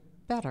even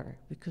better,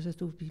 because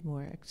it would be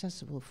more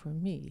accessible for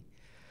me.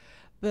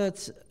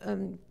 But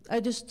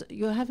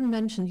you haven't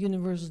mentioned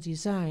universal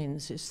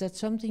designs. Is that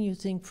something you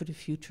think for the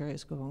future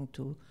is going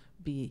to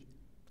be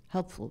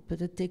helpful?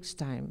 But it takes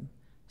time.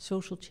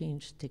 Social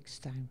change takes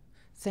time.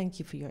 Thank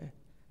you for your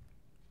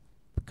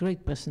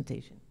great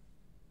presentation.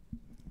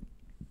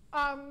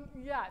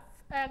 Yes,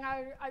 and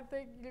I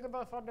think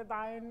universal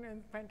design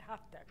is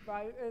fantastic,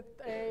 right? It's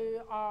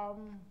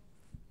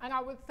and I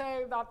would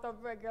say that the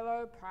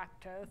regular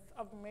practice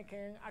of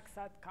making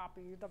access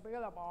copies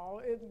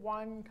available is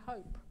one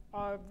type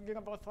of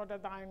universal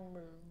design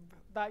move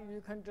that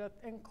you can just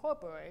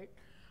incorporate.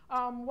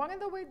 One of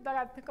the ways that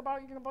I think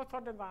about universal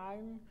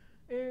design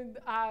is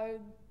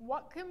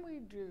what can we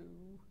do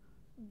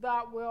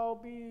that will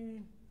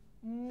be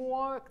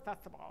more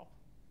accessible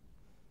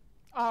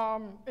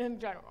in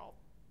general.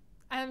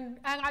 And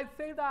I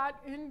say that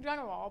in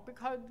general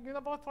because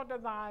universal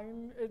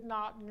design is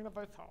not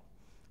universal.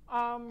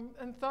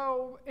 And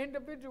so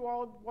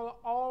individuals will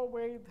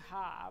always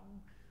have,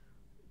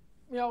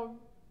 you know,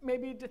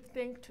 maybe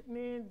distinct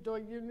needs or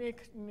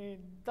unique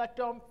needs that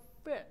don't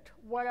fit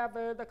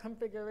whatever the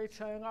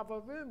configuration of a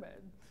room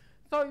is.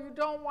 So you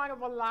don't want to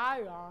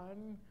rely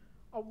on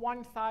a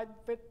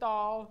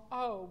one-size-fits-all,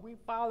 oh, we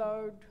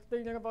followed the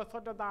universal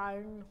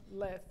design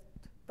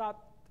list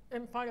that's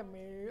in front of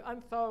me,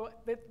 and so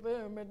this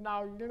room is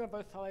now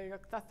universally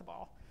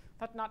accessible.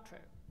 That's not true,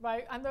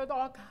 right? And there's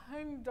all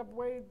kinds of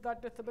ways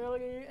that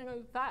disability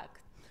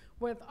intersects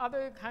with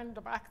other kinds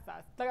of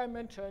access that I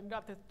mentioned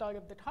at the start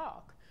of the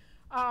talk.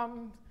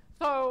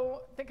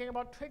 So thinking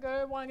about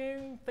trigger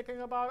warnings,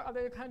 thinking about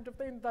other kinds of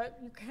things that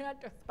you can't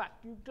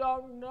expect. You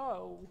don't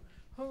know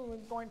who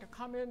is going to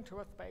come into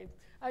a space,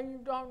 and you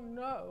don't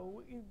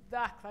know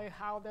exactly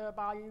how their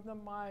bodies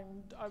and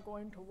minds are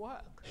going to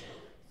work.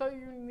 So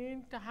you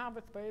need to have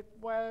a space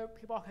where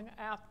people can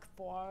ask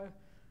for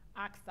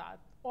access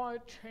or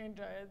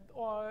changes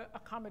or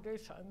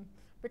accommodation,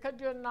 because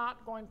you're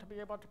not going to be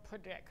able to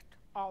predict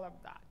all of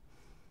that.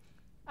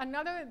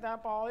 Another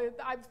example is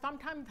I've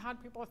sometimes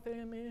had people say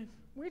to me,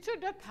 we should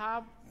just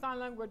have sign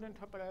language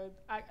interpreters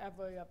at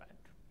every event.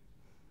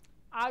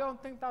 I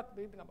don't think that's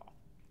reasonable,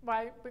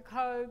 right?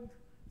 Because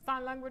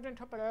sign language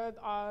interpreters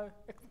are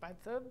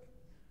expensive.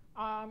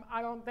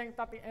 I don't think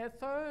that the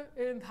answer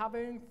is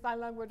having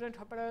sign language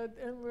interpreters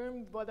in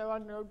rooms where there are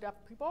no deaf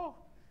people.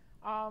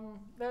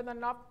 There's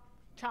enough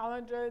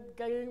challenges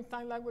getting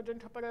sign language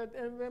interpreters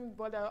in rooms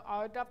where there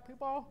are deaf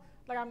people.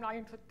 Like, I'm not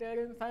interested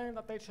in saying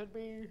that they should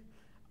be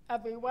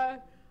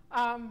everywhere.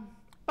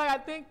 But I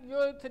think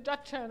your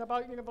suggestion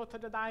about universal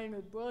design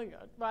is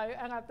brilliant, right?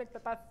 And I think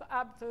that that's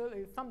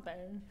absolutely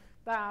something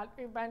that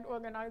event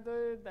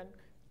organizers and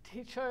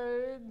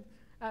teachers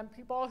and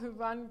people who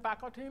run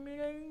faculty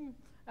meetings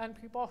and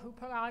people who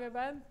put on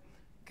events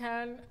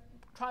can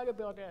try to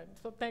build in.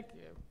 So thank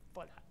you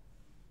for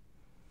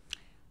that.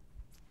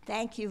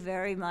 Thank you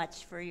very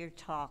much for your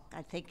talk.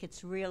 I think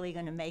it's really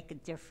going to make a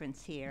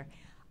difference here.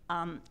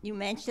 You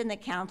mentioned the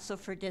Council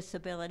for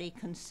Disability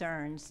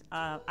Concerns.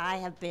 I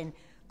have been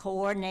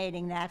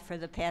coordinating that for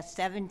the past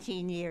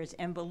 17 years,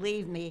 and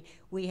believe me,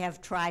 we have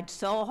tried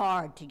so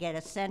hard to get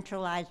a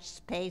centralized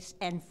space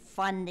and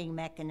funding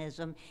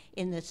mechanism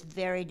in this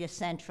very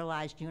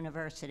decentralized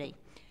university.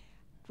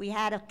 We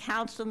had a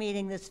council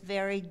meeting this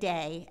very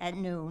day at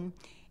noon,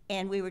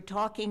 and we were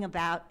talking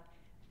about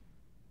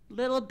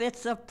little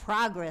bits of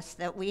progress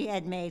that we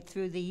had made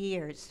through the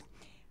years.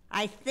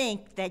 I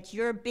think that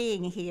your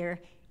being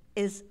here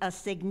is a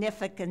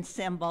significant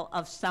symbol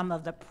of some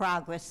of the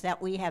progress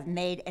that we have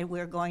made and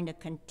we're going to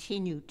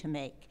continue to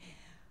make.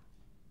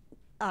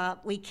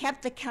 We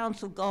kept the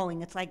council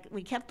going. It's like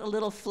we kept a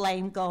little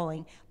flame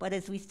going, but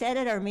as we said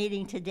at our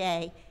meeting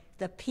today,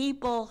 the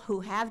people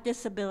who have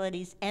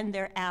disabilities and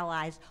their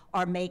allies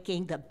are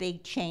making the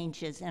big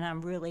changes, and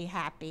I'm really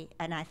happy,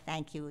 and I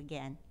thank you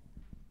again.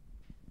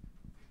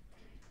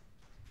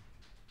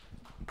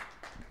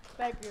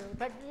 Thank you.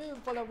 Thank you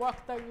for the work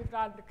that you've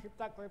done to keep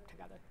that group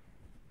together.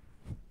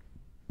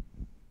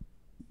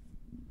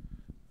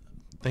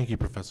 Thank you,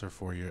 Professor,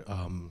 for your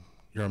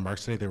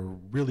remarks today. They were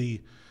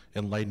really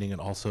enlightening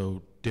and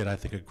also did, I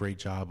think, a great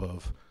job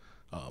of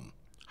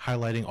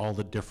highlighting all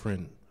the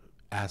different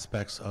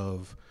aspects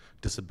of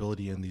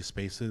disability in these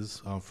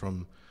spaces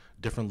from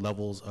different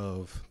levels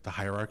of the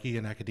hierarchy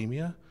in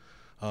academia.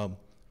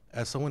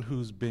 As someone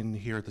who's been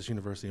here at this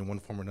university in one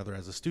form or another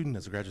as a student,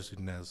 as a graduate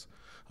student, as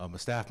a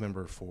staff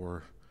member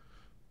for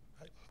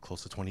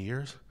close to 20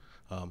 years,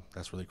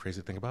 that's really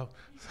crazy to think about.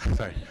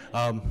 Sorry.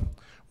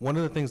 One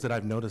of the things that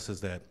I've noticed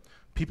is that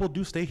people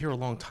do stay here a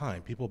long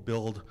time. People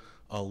build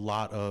a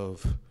lot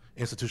of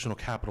institutional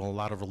capital, a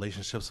lot of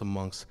relationships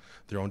amongst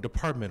their own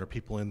department or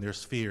people in their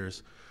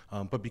spheres.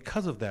 But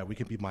because of that, we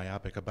can be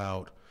myopic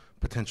about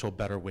potential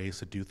better ways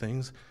to do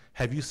things.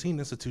 Have you seen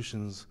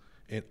institutions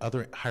in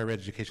other higher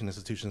education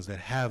institutions that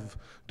have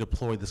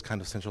deployed this kind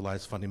of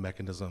centralized funding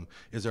mechanism?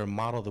 Is there a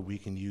model that we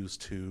can use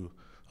to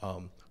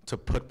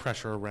put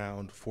pressure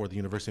around for the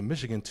University of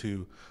Michigan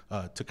to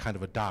kind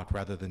of adopt,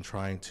 rather than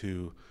trying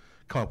to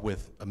come up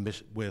with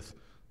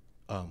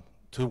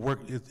to work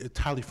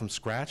entirely from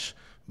scratch,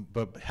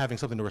 but having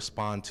something to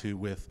respond to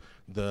with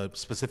the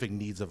specific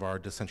needs of our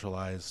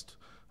decentralized,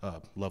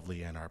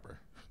 lovely Ann Arbor?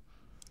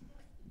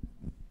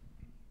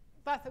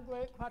 That's a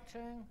great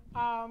question.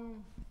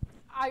 I'm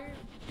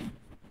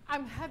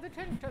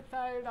hesitant to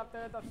say that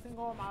there's a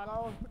single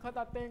model because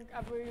I think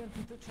every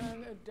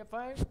institution is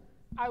different.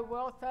 I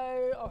will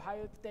say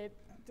Ohio State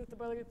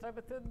Disability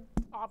Services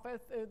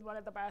Office is one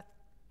of the best.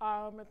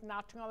 It's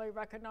nationally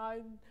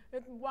recognized.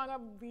 It's one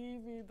of the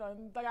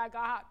reasons that I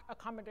got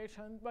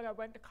accommodations when I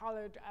went to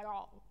college at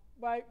all,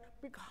 right?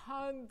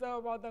 Because there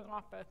was an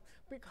office,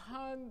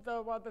 because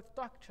there was a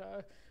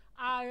structure,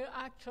 I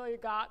actually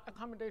got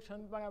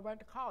accommodations when I went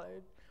to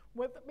college.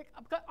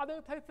 Because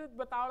other places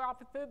without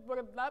offices would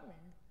have let me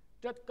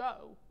just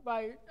go,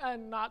 right?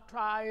 And not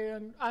try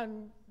and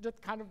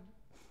just kind of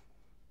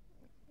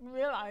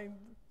realize,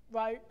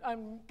 right?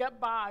 And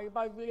get by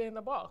reading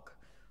the book,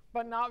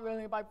 but not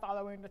really by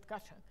following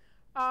discussion.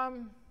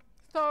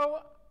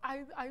 So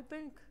I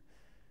think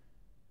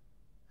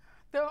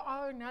there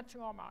are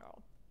national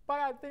models, but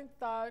I think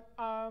that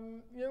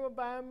U of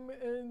M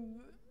is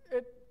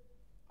its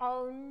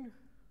own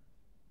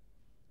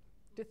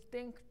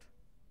distinct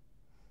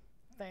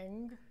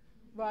thing,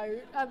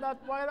 right? And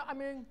that's why, I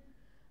mean,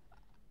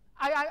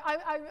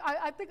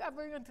 I think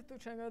every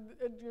institution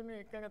is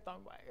unique in its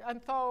own way.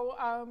 And so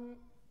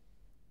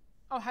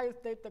Ohio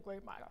State's a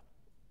great model.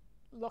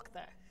 Look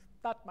there.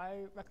 That's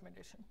my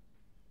recommendation.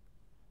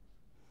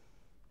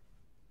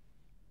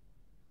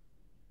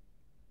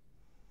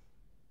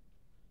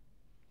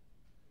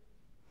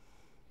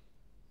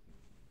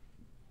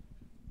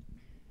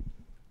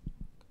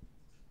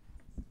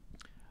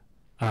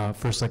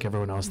 First, like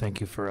everyone else, thank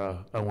you for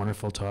a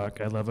wonderful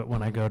talk. I love it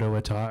when I go to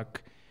a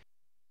talk.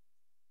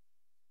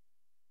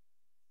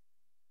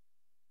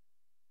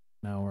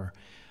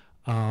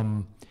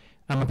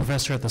 I'm a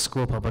professor at the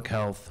School of Public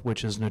Health,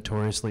 which is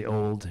notoriously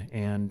old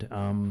and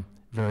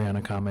very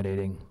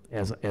unaccommodating,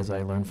 as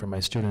I learn from my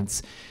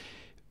students.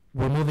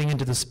 We're moving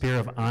into the sphere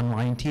of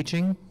online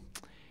teaching,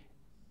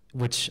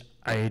 which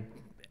I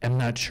am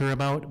not sure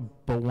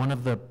about, but one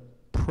of the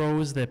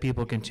pros that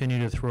people continue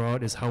to throw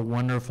out is how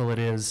wonderful it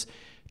is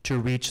to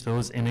reach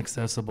those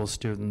inaccessible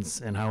students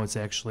and how it's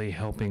actually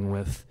helping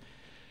with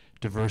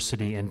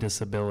diversity and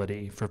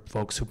disability for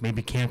folks who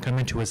maybe can't come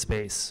into a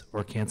space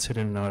or can't sit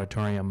in an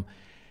auditorium.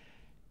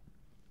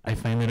 I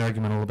find that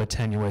argument a little bit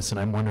tenuous, and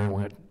I'm wondering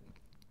what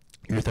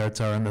your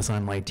thoughts are on this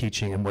online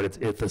teaching and what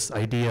it's this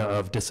idea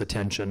of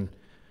disattention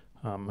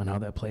and how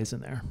that plays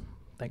in there.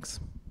 Thanks.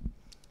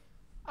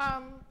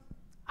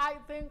 I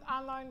think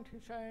online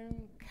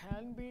teaching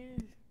can be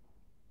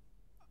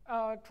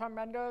a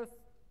tremendous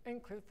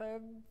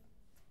inclusive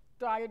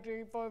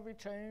strategy for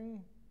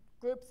reaching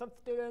groups of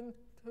students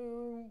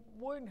who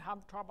would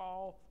have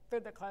trouble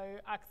physically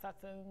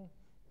accessing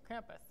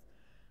campus.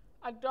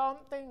 I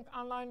don't think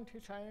online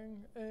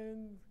teaching is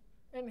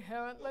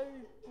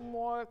inherently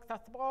more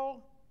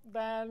accessible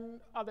than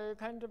other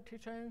kinds of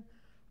teaching,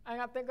 and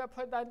I think it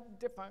presents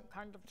different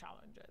kinds of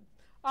challenges.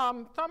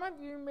 Some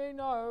of you may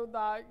know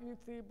that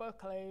UC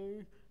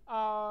Berkeley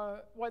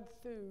was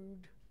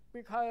sued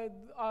because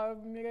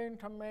of needing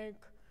to make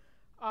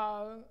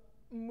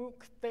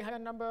MOOCs. They had a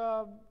number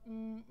of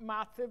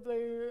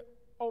massively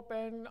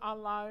open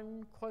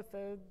online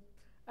courses,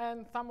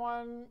 and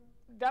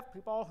deaf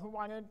people who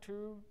wanted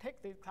to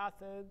take these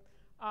classes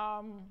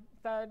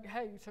said,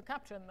 hey, you should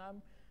caption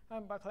them.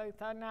 And Berkeley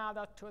said, nah,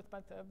 that's too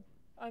expensive.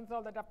 And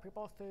so the deaf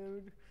people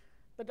sued.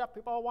 The deaf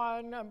people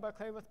won, and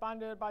Berkeley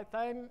responded by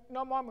saying,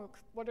 no more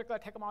MOOCs, we're just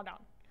gonna take them all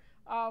down.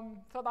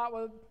 So that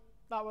was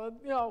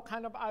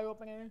kind of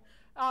eye-opening.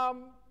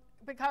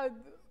 Because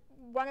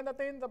one of the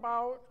things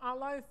about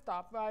online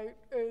stuff, right,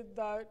 is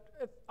that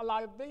it's a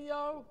lot of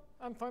video,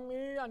 and for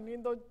me, I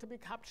need those to be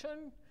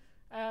captioned,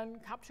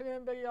 and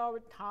captioning video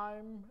with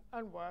time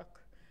and work.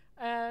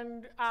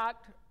 And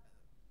at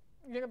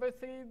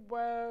universities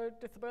where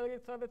disability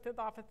services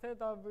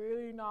offices are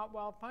really not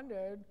well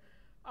funded,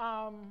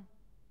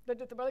 the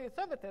disability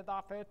services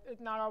office is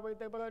not always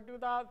able to do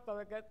that, so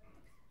it gets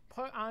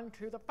put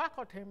onto the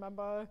faculty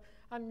member,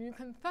 and you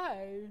can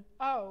say,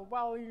 oh,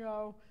 well,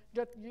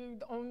 just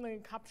use only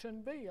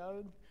captioned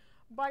videos.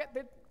 But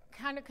it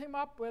kind of came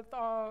up with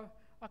a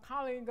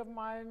colleague of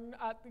mine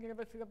at the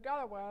University of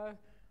Delaware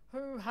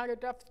who had a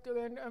deaf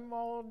student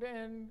enrolled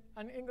in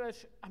an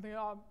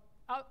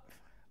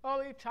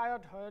early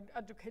childhood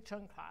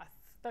education class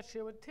that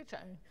she was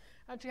teaching.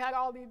 And she had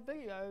all these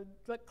videos,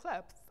 like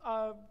clips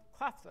of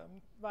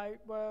classrooms, right,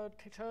 where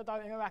teachers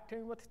are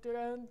interacting with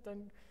students,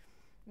 and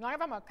none of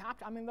them are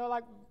captioned. I mean, they're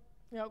like,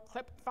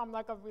 clips from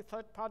like a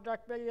research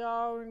project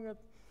video,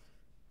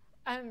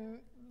 and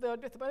the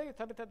disability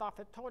services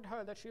office told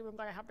her that she was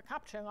going to have to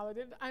caption all of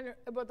it, and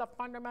it was a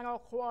fundamental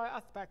core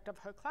aspect of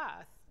her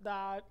class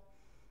that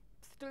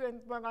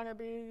students were going to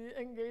be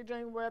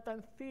engaging with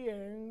and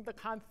seeing the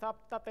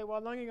concepts that they were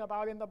learning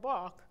about in the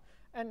book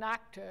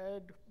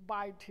enacted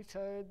by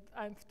teachers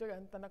and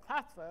students in the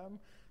classroom.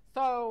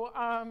 So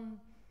I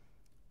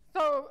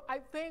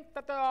think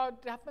that there are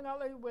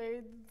definitely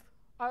ways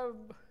of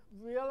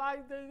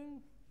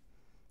realizing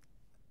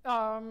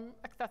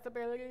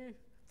accessibility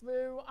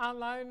through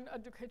online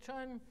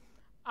education.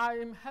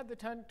 I'm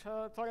hesitant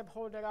to sort of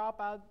hold it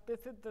up as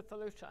this is the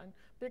solution,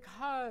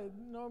 because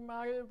no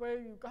matter where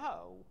you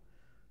go,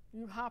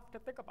 you have to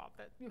think about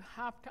this. You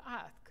have to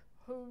ask,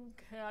 who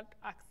can't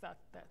access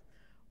this?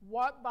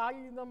 What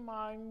bodies of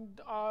mind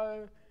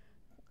are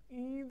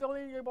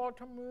easily able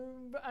to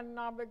move and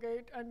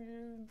navigate and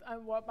use,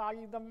 and what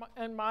bodies of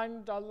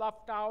mind are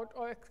left out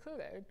or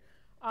excluded?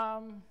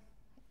 And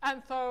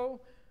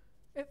so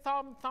it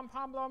solves some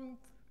problems,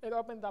 it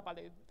opens up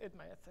others, is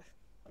my assessment.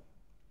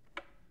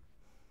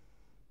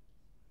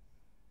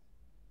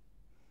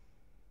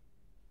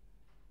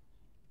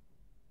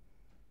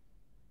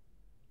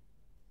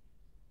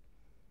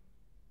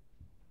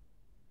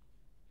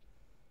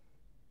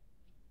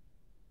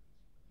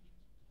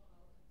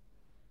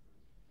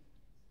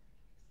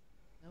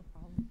 No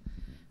problem.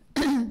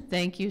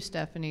 Thank you,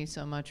 Stephanie,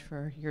 so much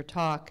for your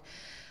talk.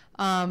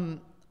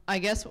 I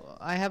guess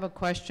I have a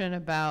question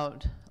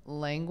about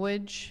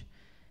language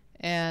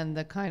and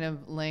the kind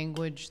of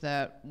language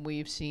that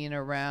we've seen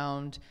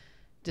around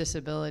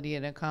disability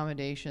and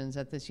accommodations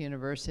at this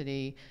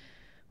university,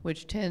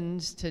 which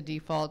tends to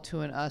default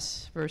to an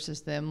us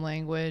versus them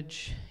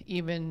language,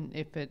 even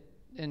if it,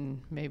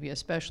 and maybe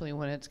especially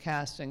when it's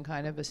cast in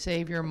kind of a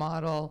savior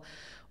model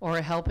or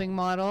a helping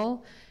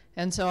model.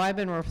 And so I've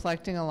been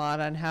reflecting a lot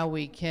on how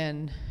we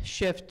can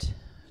shift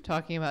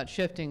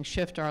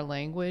our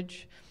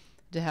language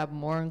to have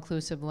more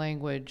inclusive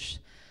language,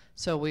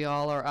 so we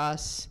all are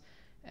us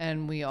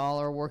and we all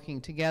are working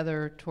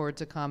together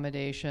towards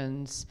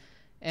accommodations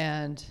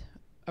and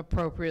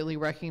appropriately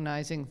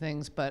recognizing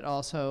things, but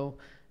also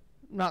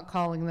not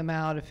calling them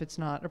out if it's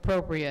not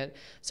appropriate.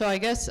 So I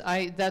guess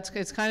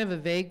it's kind of a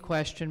vague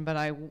question,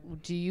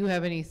 but do you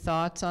have any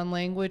thoughts on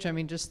language? I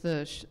mean, just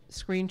the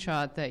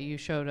screenshot that you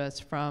showed us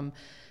from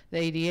the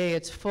ADA,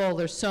 it's full.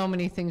 There's so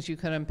many things you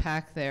could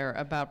unpack there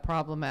about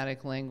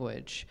problematic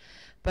language.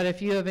 But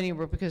if you have any,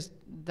 because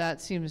that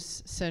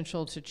seems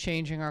essential to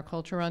changing our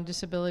culture on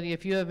disability,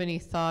 if you have any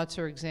thoughts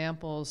or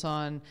examples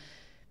on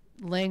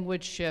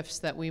language shifts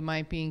that we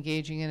might be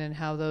engaging in and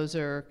how those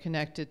are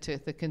connected to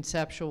the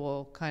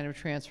conceptual kind of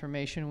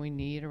transformation we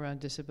need around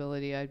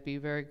disability, I'd be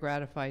very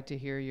gratified to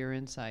hear your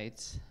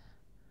insights.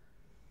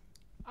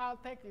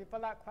 Thank you for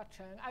that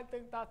question. I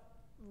think that's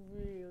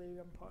really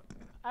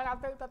important. And I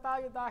think that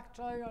that is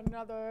actually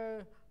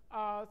another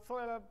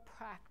sort of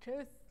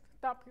practice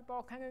that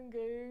people can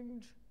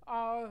engage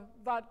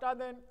that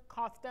doesn't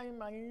cost any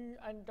money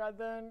and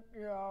doesn't,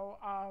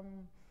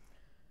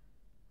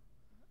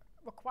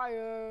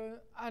 require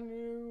a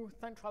new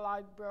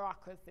centralized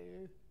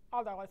bureaucracy,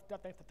 although I still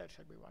think that there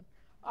should be one.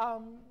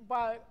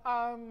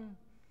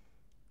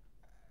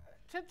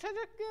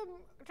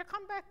 To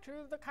come back to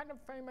the kind of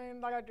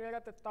framing that I did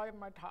at the start of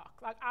my talk,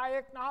 like I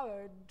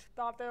acknowledged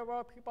that there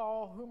were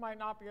people who might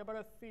not be able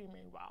to see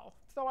me well,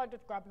 so I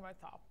described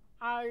myself.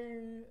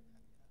 I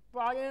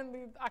brought in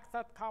the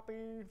access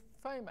copy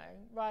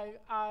framing,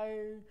 right?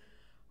 I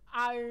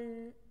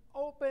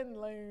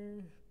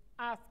openly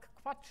ask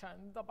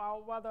questions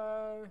about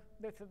whether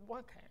this is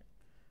working,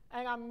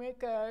 and I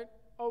make it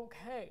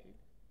okay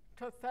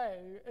to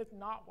say it's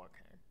not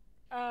working,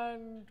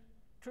 and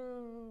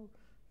to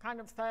kind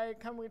of say,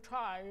 can we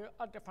try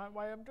a different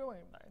way of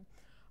doing things?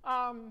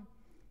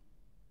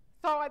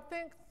 So I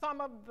think some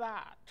of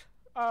that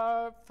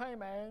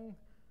framing,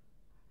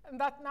 and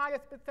that's not a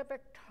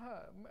specific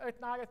term,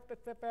 it's not a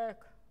specific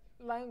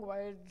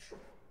language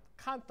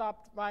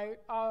concept, right?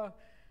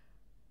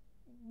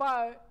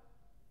 But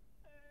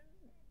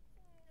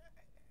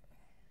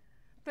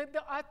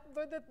the us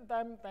versus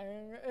them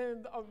thing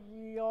is a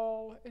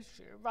real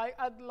issue, right?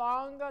 As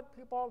long as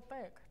people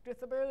think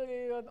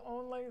disability is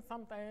only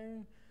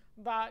something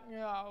that,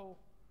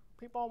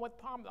 people with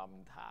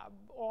problems have,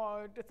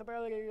 or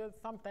disability is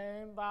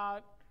something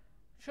that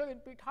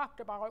shouldn't be talked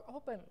about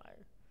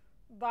openly,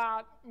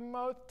 that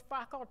most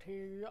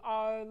faculty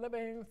are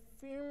living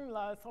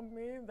seamless,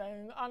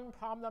 amazing,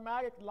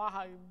 unproblematic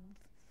lives.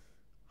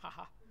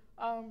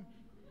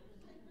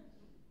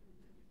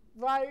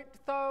 Right,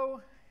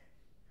 so,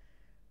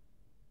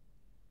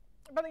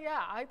 but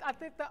yeah, I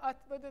think the us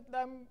versus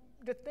them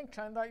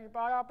distinction that you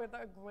brought up is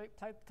a great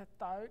place to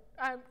start.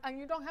 And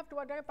you don't have to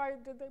identify as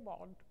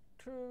disabled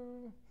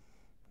to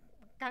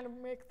kind of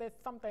make this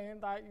something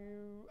that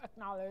you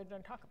acknowledge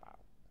and talk about.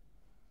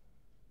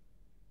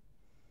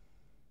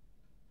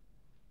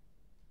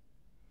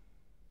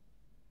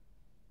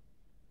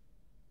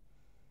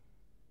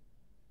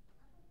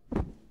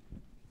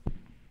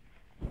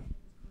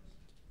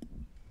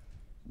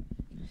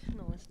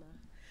 No, it's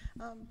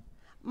not.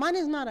 Mine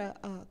is not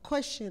a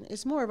question.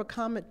 It's more of a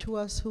comment to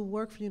us who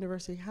work for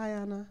university. Hi,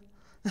 Anna.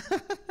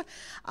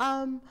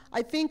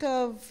 I think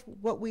of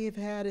what we have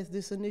had as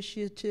this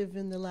initiative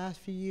in the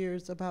last few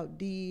years about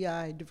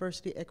DEI,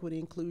 diversity, equity,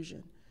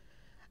 inclusion.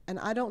 And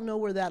I don't know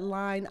where that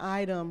line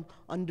item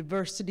on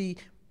diversity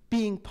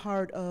being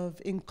part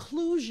of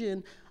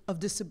inclusion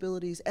of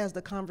disabilities as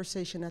the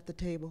conversation at the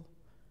table.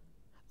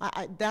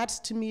 That's,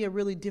 to me, a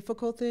really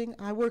difficult thing.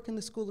 I work in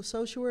the School of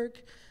Social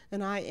Work,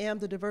 and I am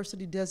the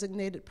diversity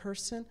designated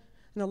person,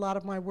 and a lot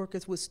of my work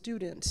is with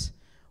students.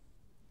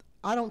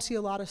 I don't see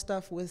a lot of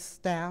stuff with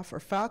staff or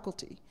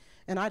faculty,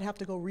 and I'd have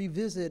to go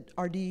revisit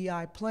our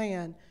DEI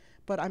plan,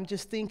 but I'm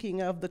just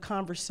thinking of the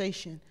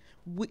conversation,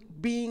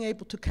 being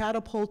able to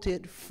catapult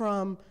it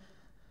from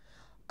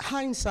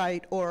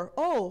hindsight or,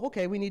 oh,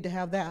 okay, we need to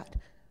have that.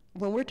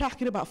 When we're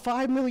talking about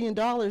 $5 million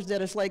that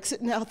is like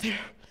sitting out there,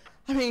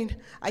 I mean,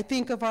 I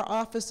think of our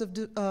Office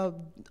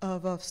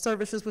of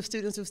Services with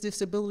Students with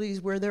Disabilities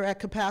where they're at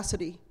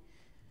capacity.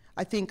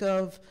 I think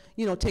of,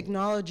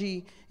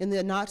 technology in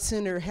the Knott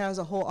Center has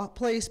a whole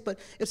place, but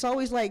it's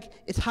always like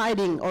it's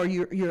hiding or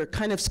you're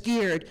kind of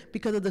scared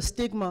because of the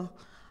stigma.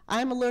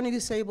 I'm a learning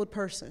disabled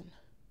person,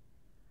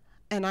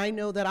 and I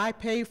know that I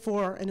pay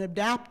for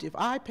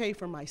I pay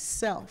for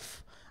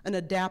myself an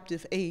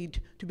adaptive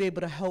aid to be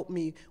able to help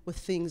me with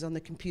things on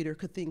the computer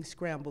because things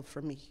scramble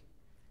for me.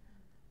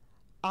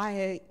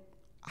 I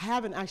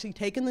haven't actually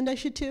taken the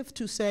initiative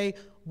to say,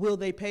 will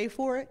they pay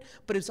for it?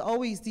 But it's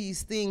always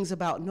these things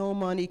about no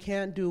money,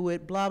 can't do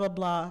it, blah, blah,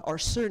 blah, or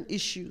certain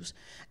issues.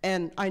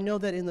 And I know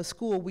that in the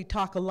school, we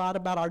talk a lot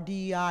about our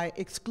DEI,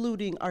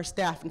 excluding our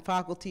staff and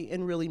faculty,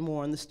 and really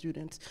more on the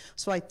students.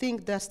 So I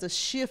think that's the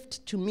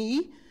shift to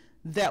me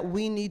that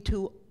we need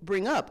to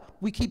bring up.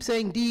 We keep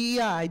saying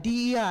DEI,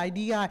 DEI,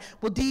 DEI.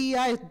 Well,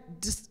 DEI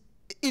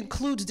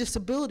includes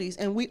disabilities,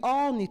 and we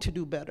all need to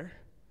do better.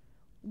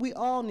 We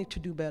all need to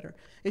do better.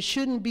 It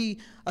shouldn't be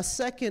a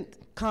second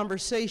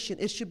conversation.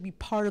 It should be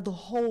part of the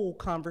whole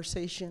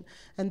conversation.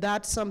 And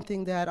that's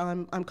something that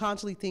I'm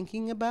constantly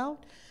thinking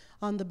about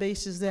on the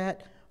basis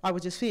that I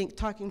was just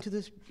talking to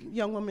this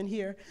young woman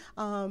here,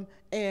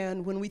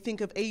 and when we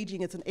think of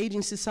aging, it's an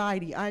aging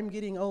society. I'm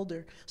getting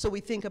older, so we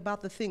think about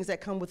the things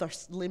that come with our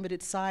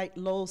limited sight,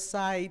 low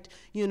sight,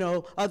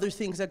 other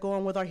things that go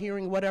on with our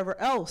hearing, whatever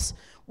else.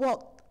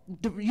 Well,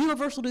 the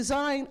universal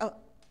design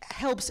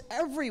helps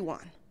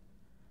everyone.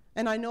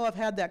 And I know I've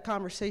had that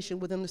conversation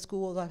within the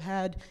schools. I've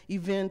had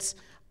events.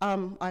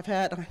 I've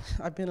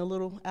been a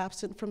little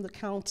absent from the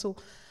council,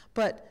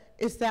 but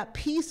It's that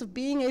piece of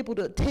being able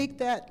to take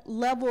that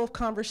level of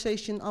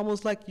conversation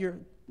almost like you're,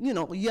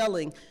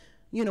 yelling.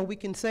 We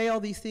can say all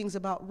these things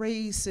about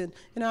race, and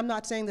I'm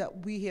not saying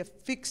that we have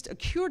fixed or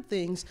cured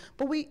things,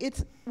 but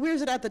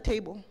where's it at the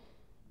table?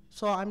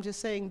 So I'm just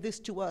saying this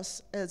to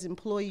us as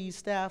employees,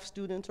 staff,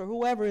 students, or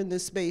whoever in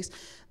this space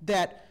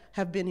that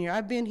have been here.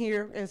 I've been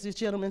here, as this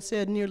gentleman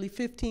said, nearly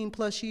 15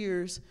 plus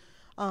years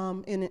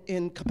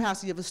in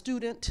capacity of a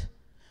student,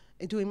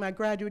 and doing my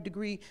graduate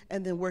degree,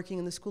 and then working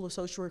in the School of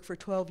Social Work for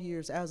 12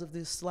 years as of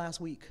this last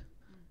week.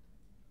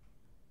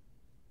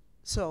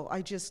 So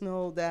I just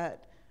know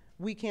that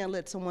we can't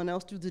let someone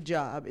else do the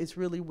job. It's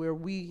really where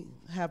we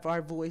have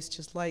our voice,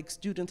 just like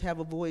students have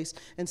a voice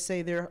and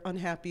say they're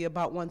unhappy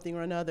about one thing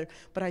or another.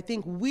 But I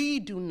think we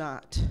do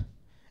not,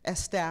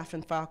 as staff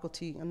and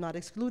faculty, I'm not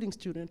excluding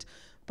students,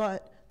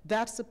 but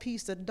that's the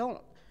piece that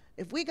don't.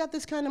 If we got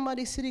this kind of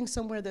money sitting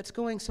somewhere that's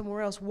going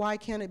somewhere else, why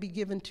can't it be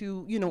given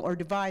to, or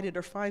divided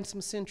or find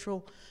some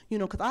central,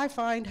 because I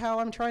find how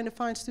I'm trying to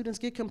find students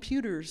get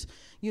computers,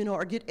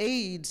 or get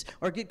aids,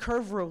 or get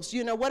curve ropes,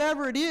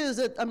 whatever it is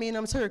that,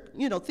 I'm sure,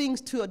 things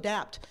to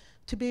adapt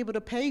to be able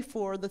to pay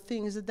for the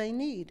things that they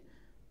need.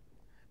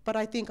 But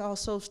I think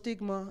also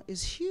stigma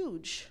is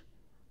huge.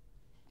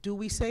 Do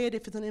we say it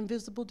if it's an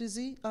invisible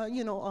disease,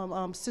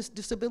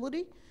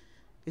 disability?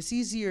 It's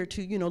easier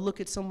to, look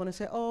at someone and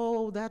say,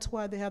 oh, that's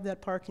why they have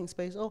that parking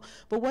space. Oh,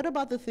 but what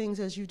about the things,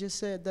 as you just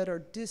said, that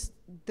are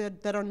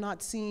that are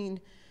not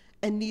seen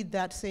and need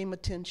that same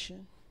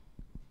attention?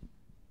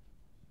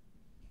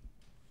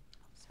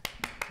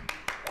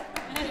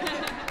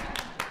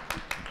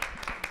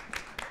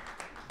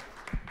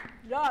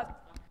 Yes,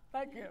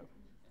 thank you.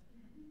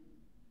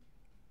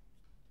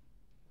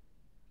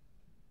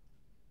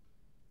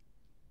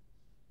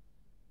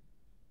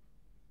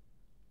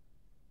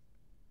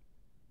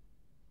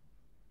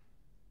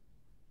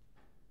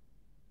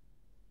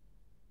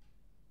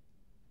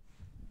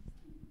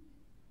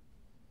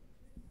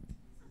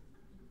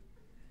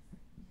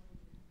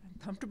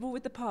 Comfortable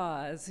with the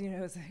pause,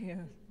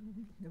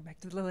 go back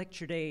to the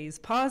lecture days,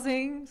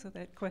 pausing so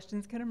that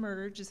questions can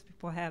emerge as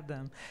people have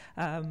them.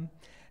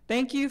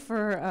 Thank you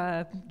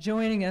for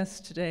joining us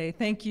today.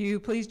 Thank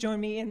you. Please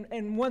join me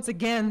in once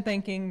again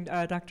thanking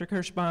Dr.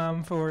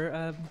 Kerschbaum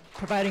for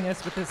providing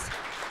us with this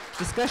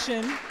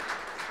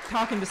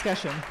talk and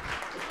discussion.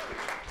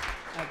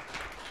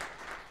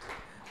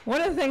 One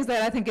of the things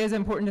that I think is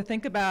important to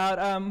think about,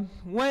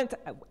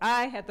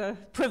 I had the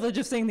privilege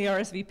of seeing the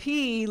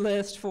RSVP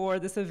list for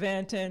this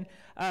event, and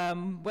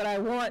what I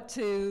want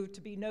to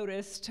be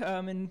noticed,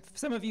 and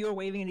some of you are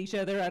waving at each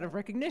other out of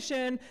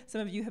recognition, some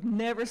of you have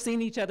never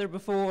seen each other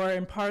before,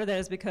 and part of that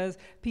is because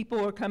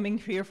people are coming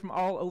here from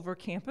all over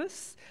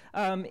campus,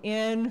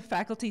 in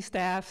faculty,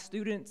 staff,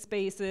 student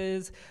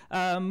spaces,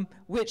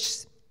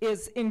 which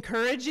is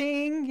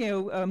encouraging.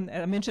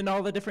 I mentioned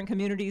all the different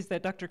communities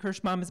that Dr.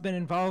 Kerschbaum has been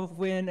involved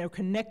with or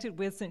connected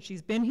with since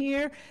she's been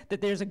here, that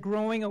there's a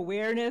growing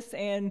awareness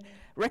and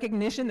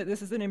recognition that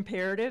this is an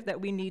imperative that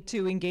we need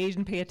to engage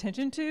and pay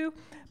attention to.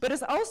 But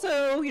it's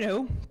also,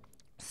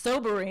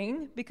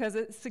 sobering because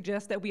it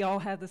suggests that we all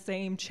have the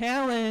same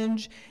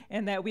challenge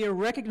and that we are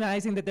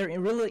recognizing that there are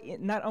really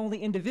not only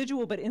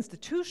individual but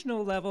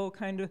institutional level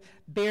kind of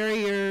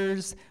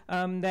barriers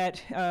and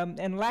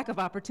lack of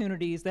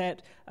opportunities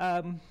that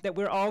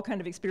we're all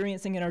kind of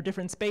experiencing in our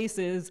different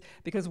spaces,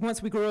 because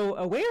once we grow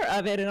aware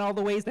of it and all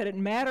the ways that it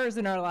matters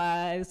in our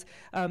lives,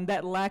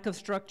 that lack of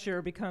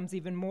structure becomes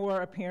even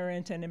more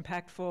apparent and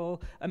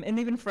impactful and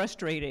even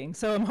frustrating.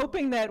 So I'm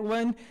hoping that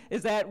one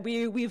is that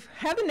we've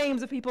had the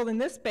names of people in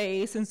this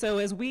space, and so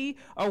as we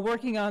are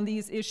working on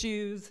these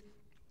issues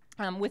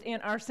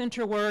within our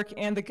center work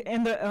and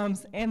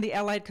the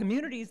allied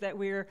communities that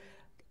we're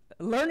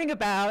learning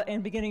about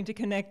and beginning to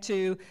connect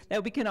to,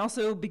 that we can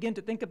also begin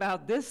to think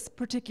about this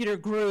particular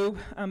group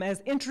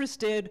as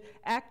interested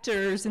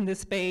actors in this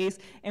space,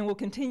 and we'll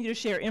continue to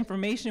share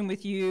information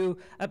with you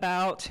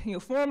about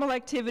formal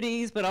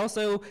activities, but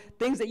also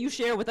things that you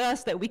share with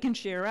us that we can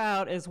share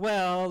out as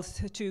well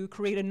to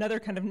create another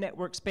kind of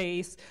network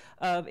space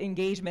of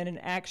engagement and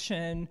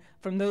action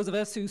from those of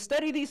us who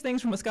study these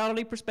things from a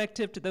scholarly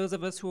perspective to those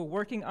of us who are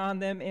working on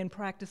them in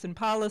practice and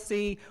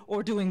policy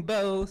or doing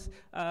both.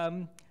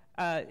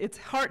 It's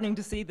heartening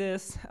to see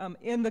this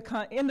in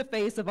the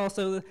face of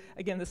also,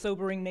 again, the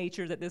sobering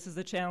nature that this is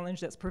a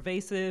challenge that's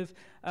pervasive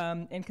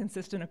and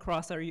consistent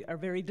across our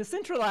very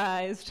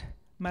decentralized,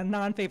 my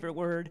non-favorite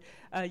word,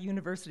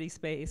 university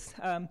space.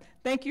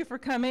 Thank you for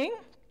coming,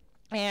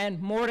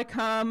 and more to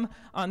come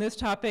on this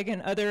topic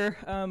and other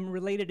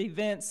related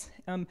events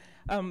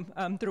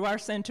through our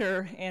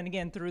center and,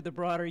 again, through the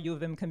broader U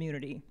of M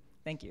community.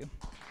 Thank you.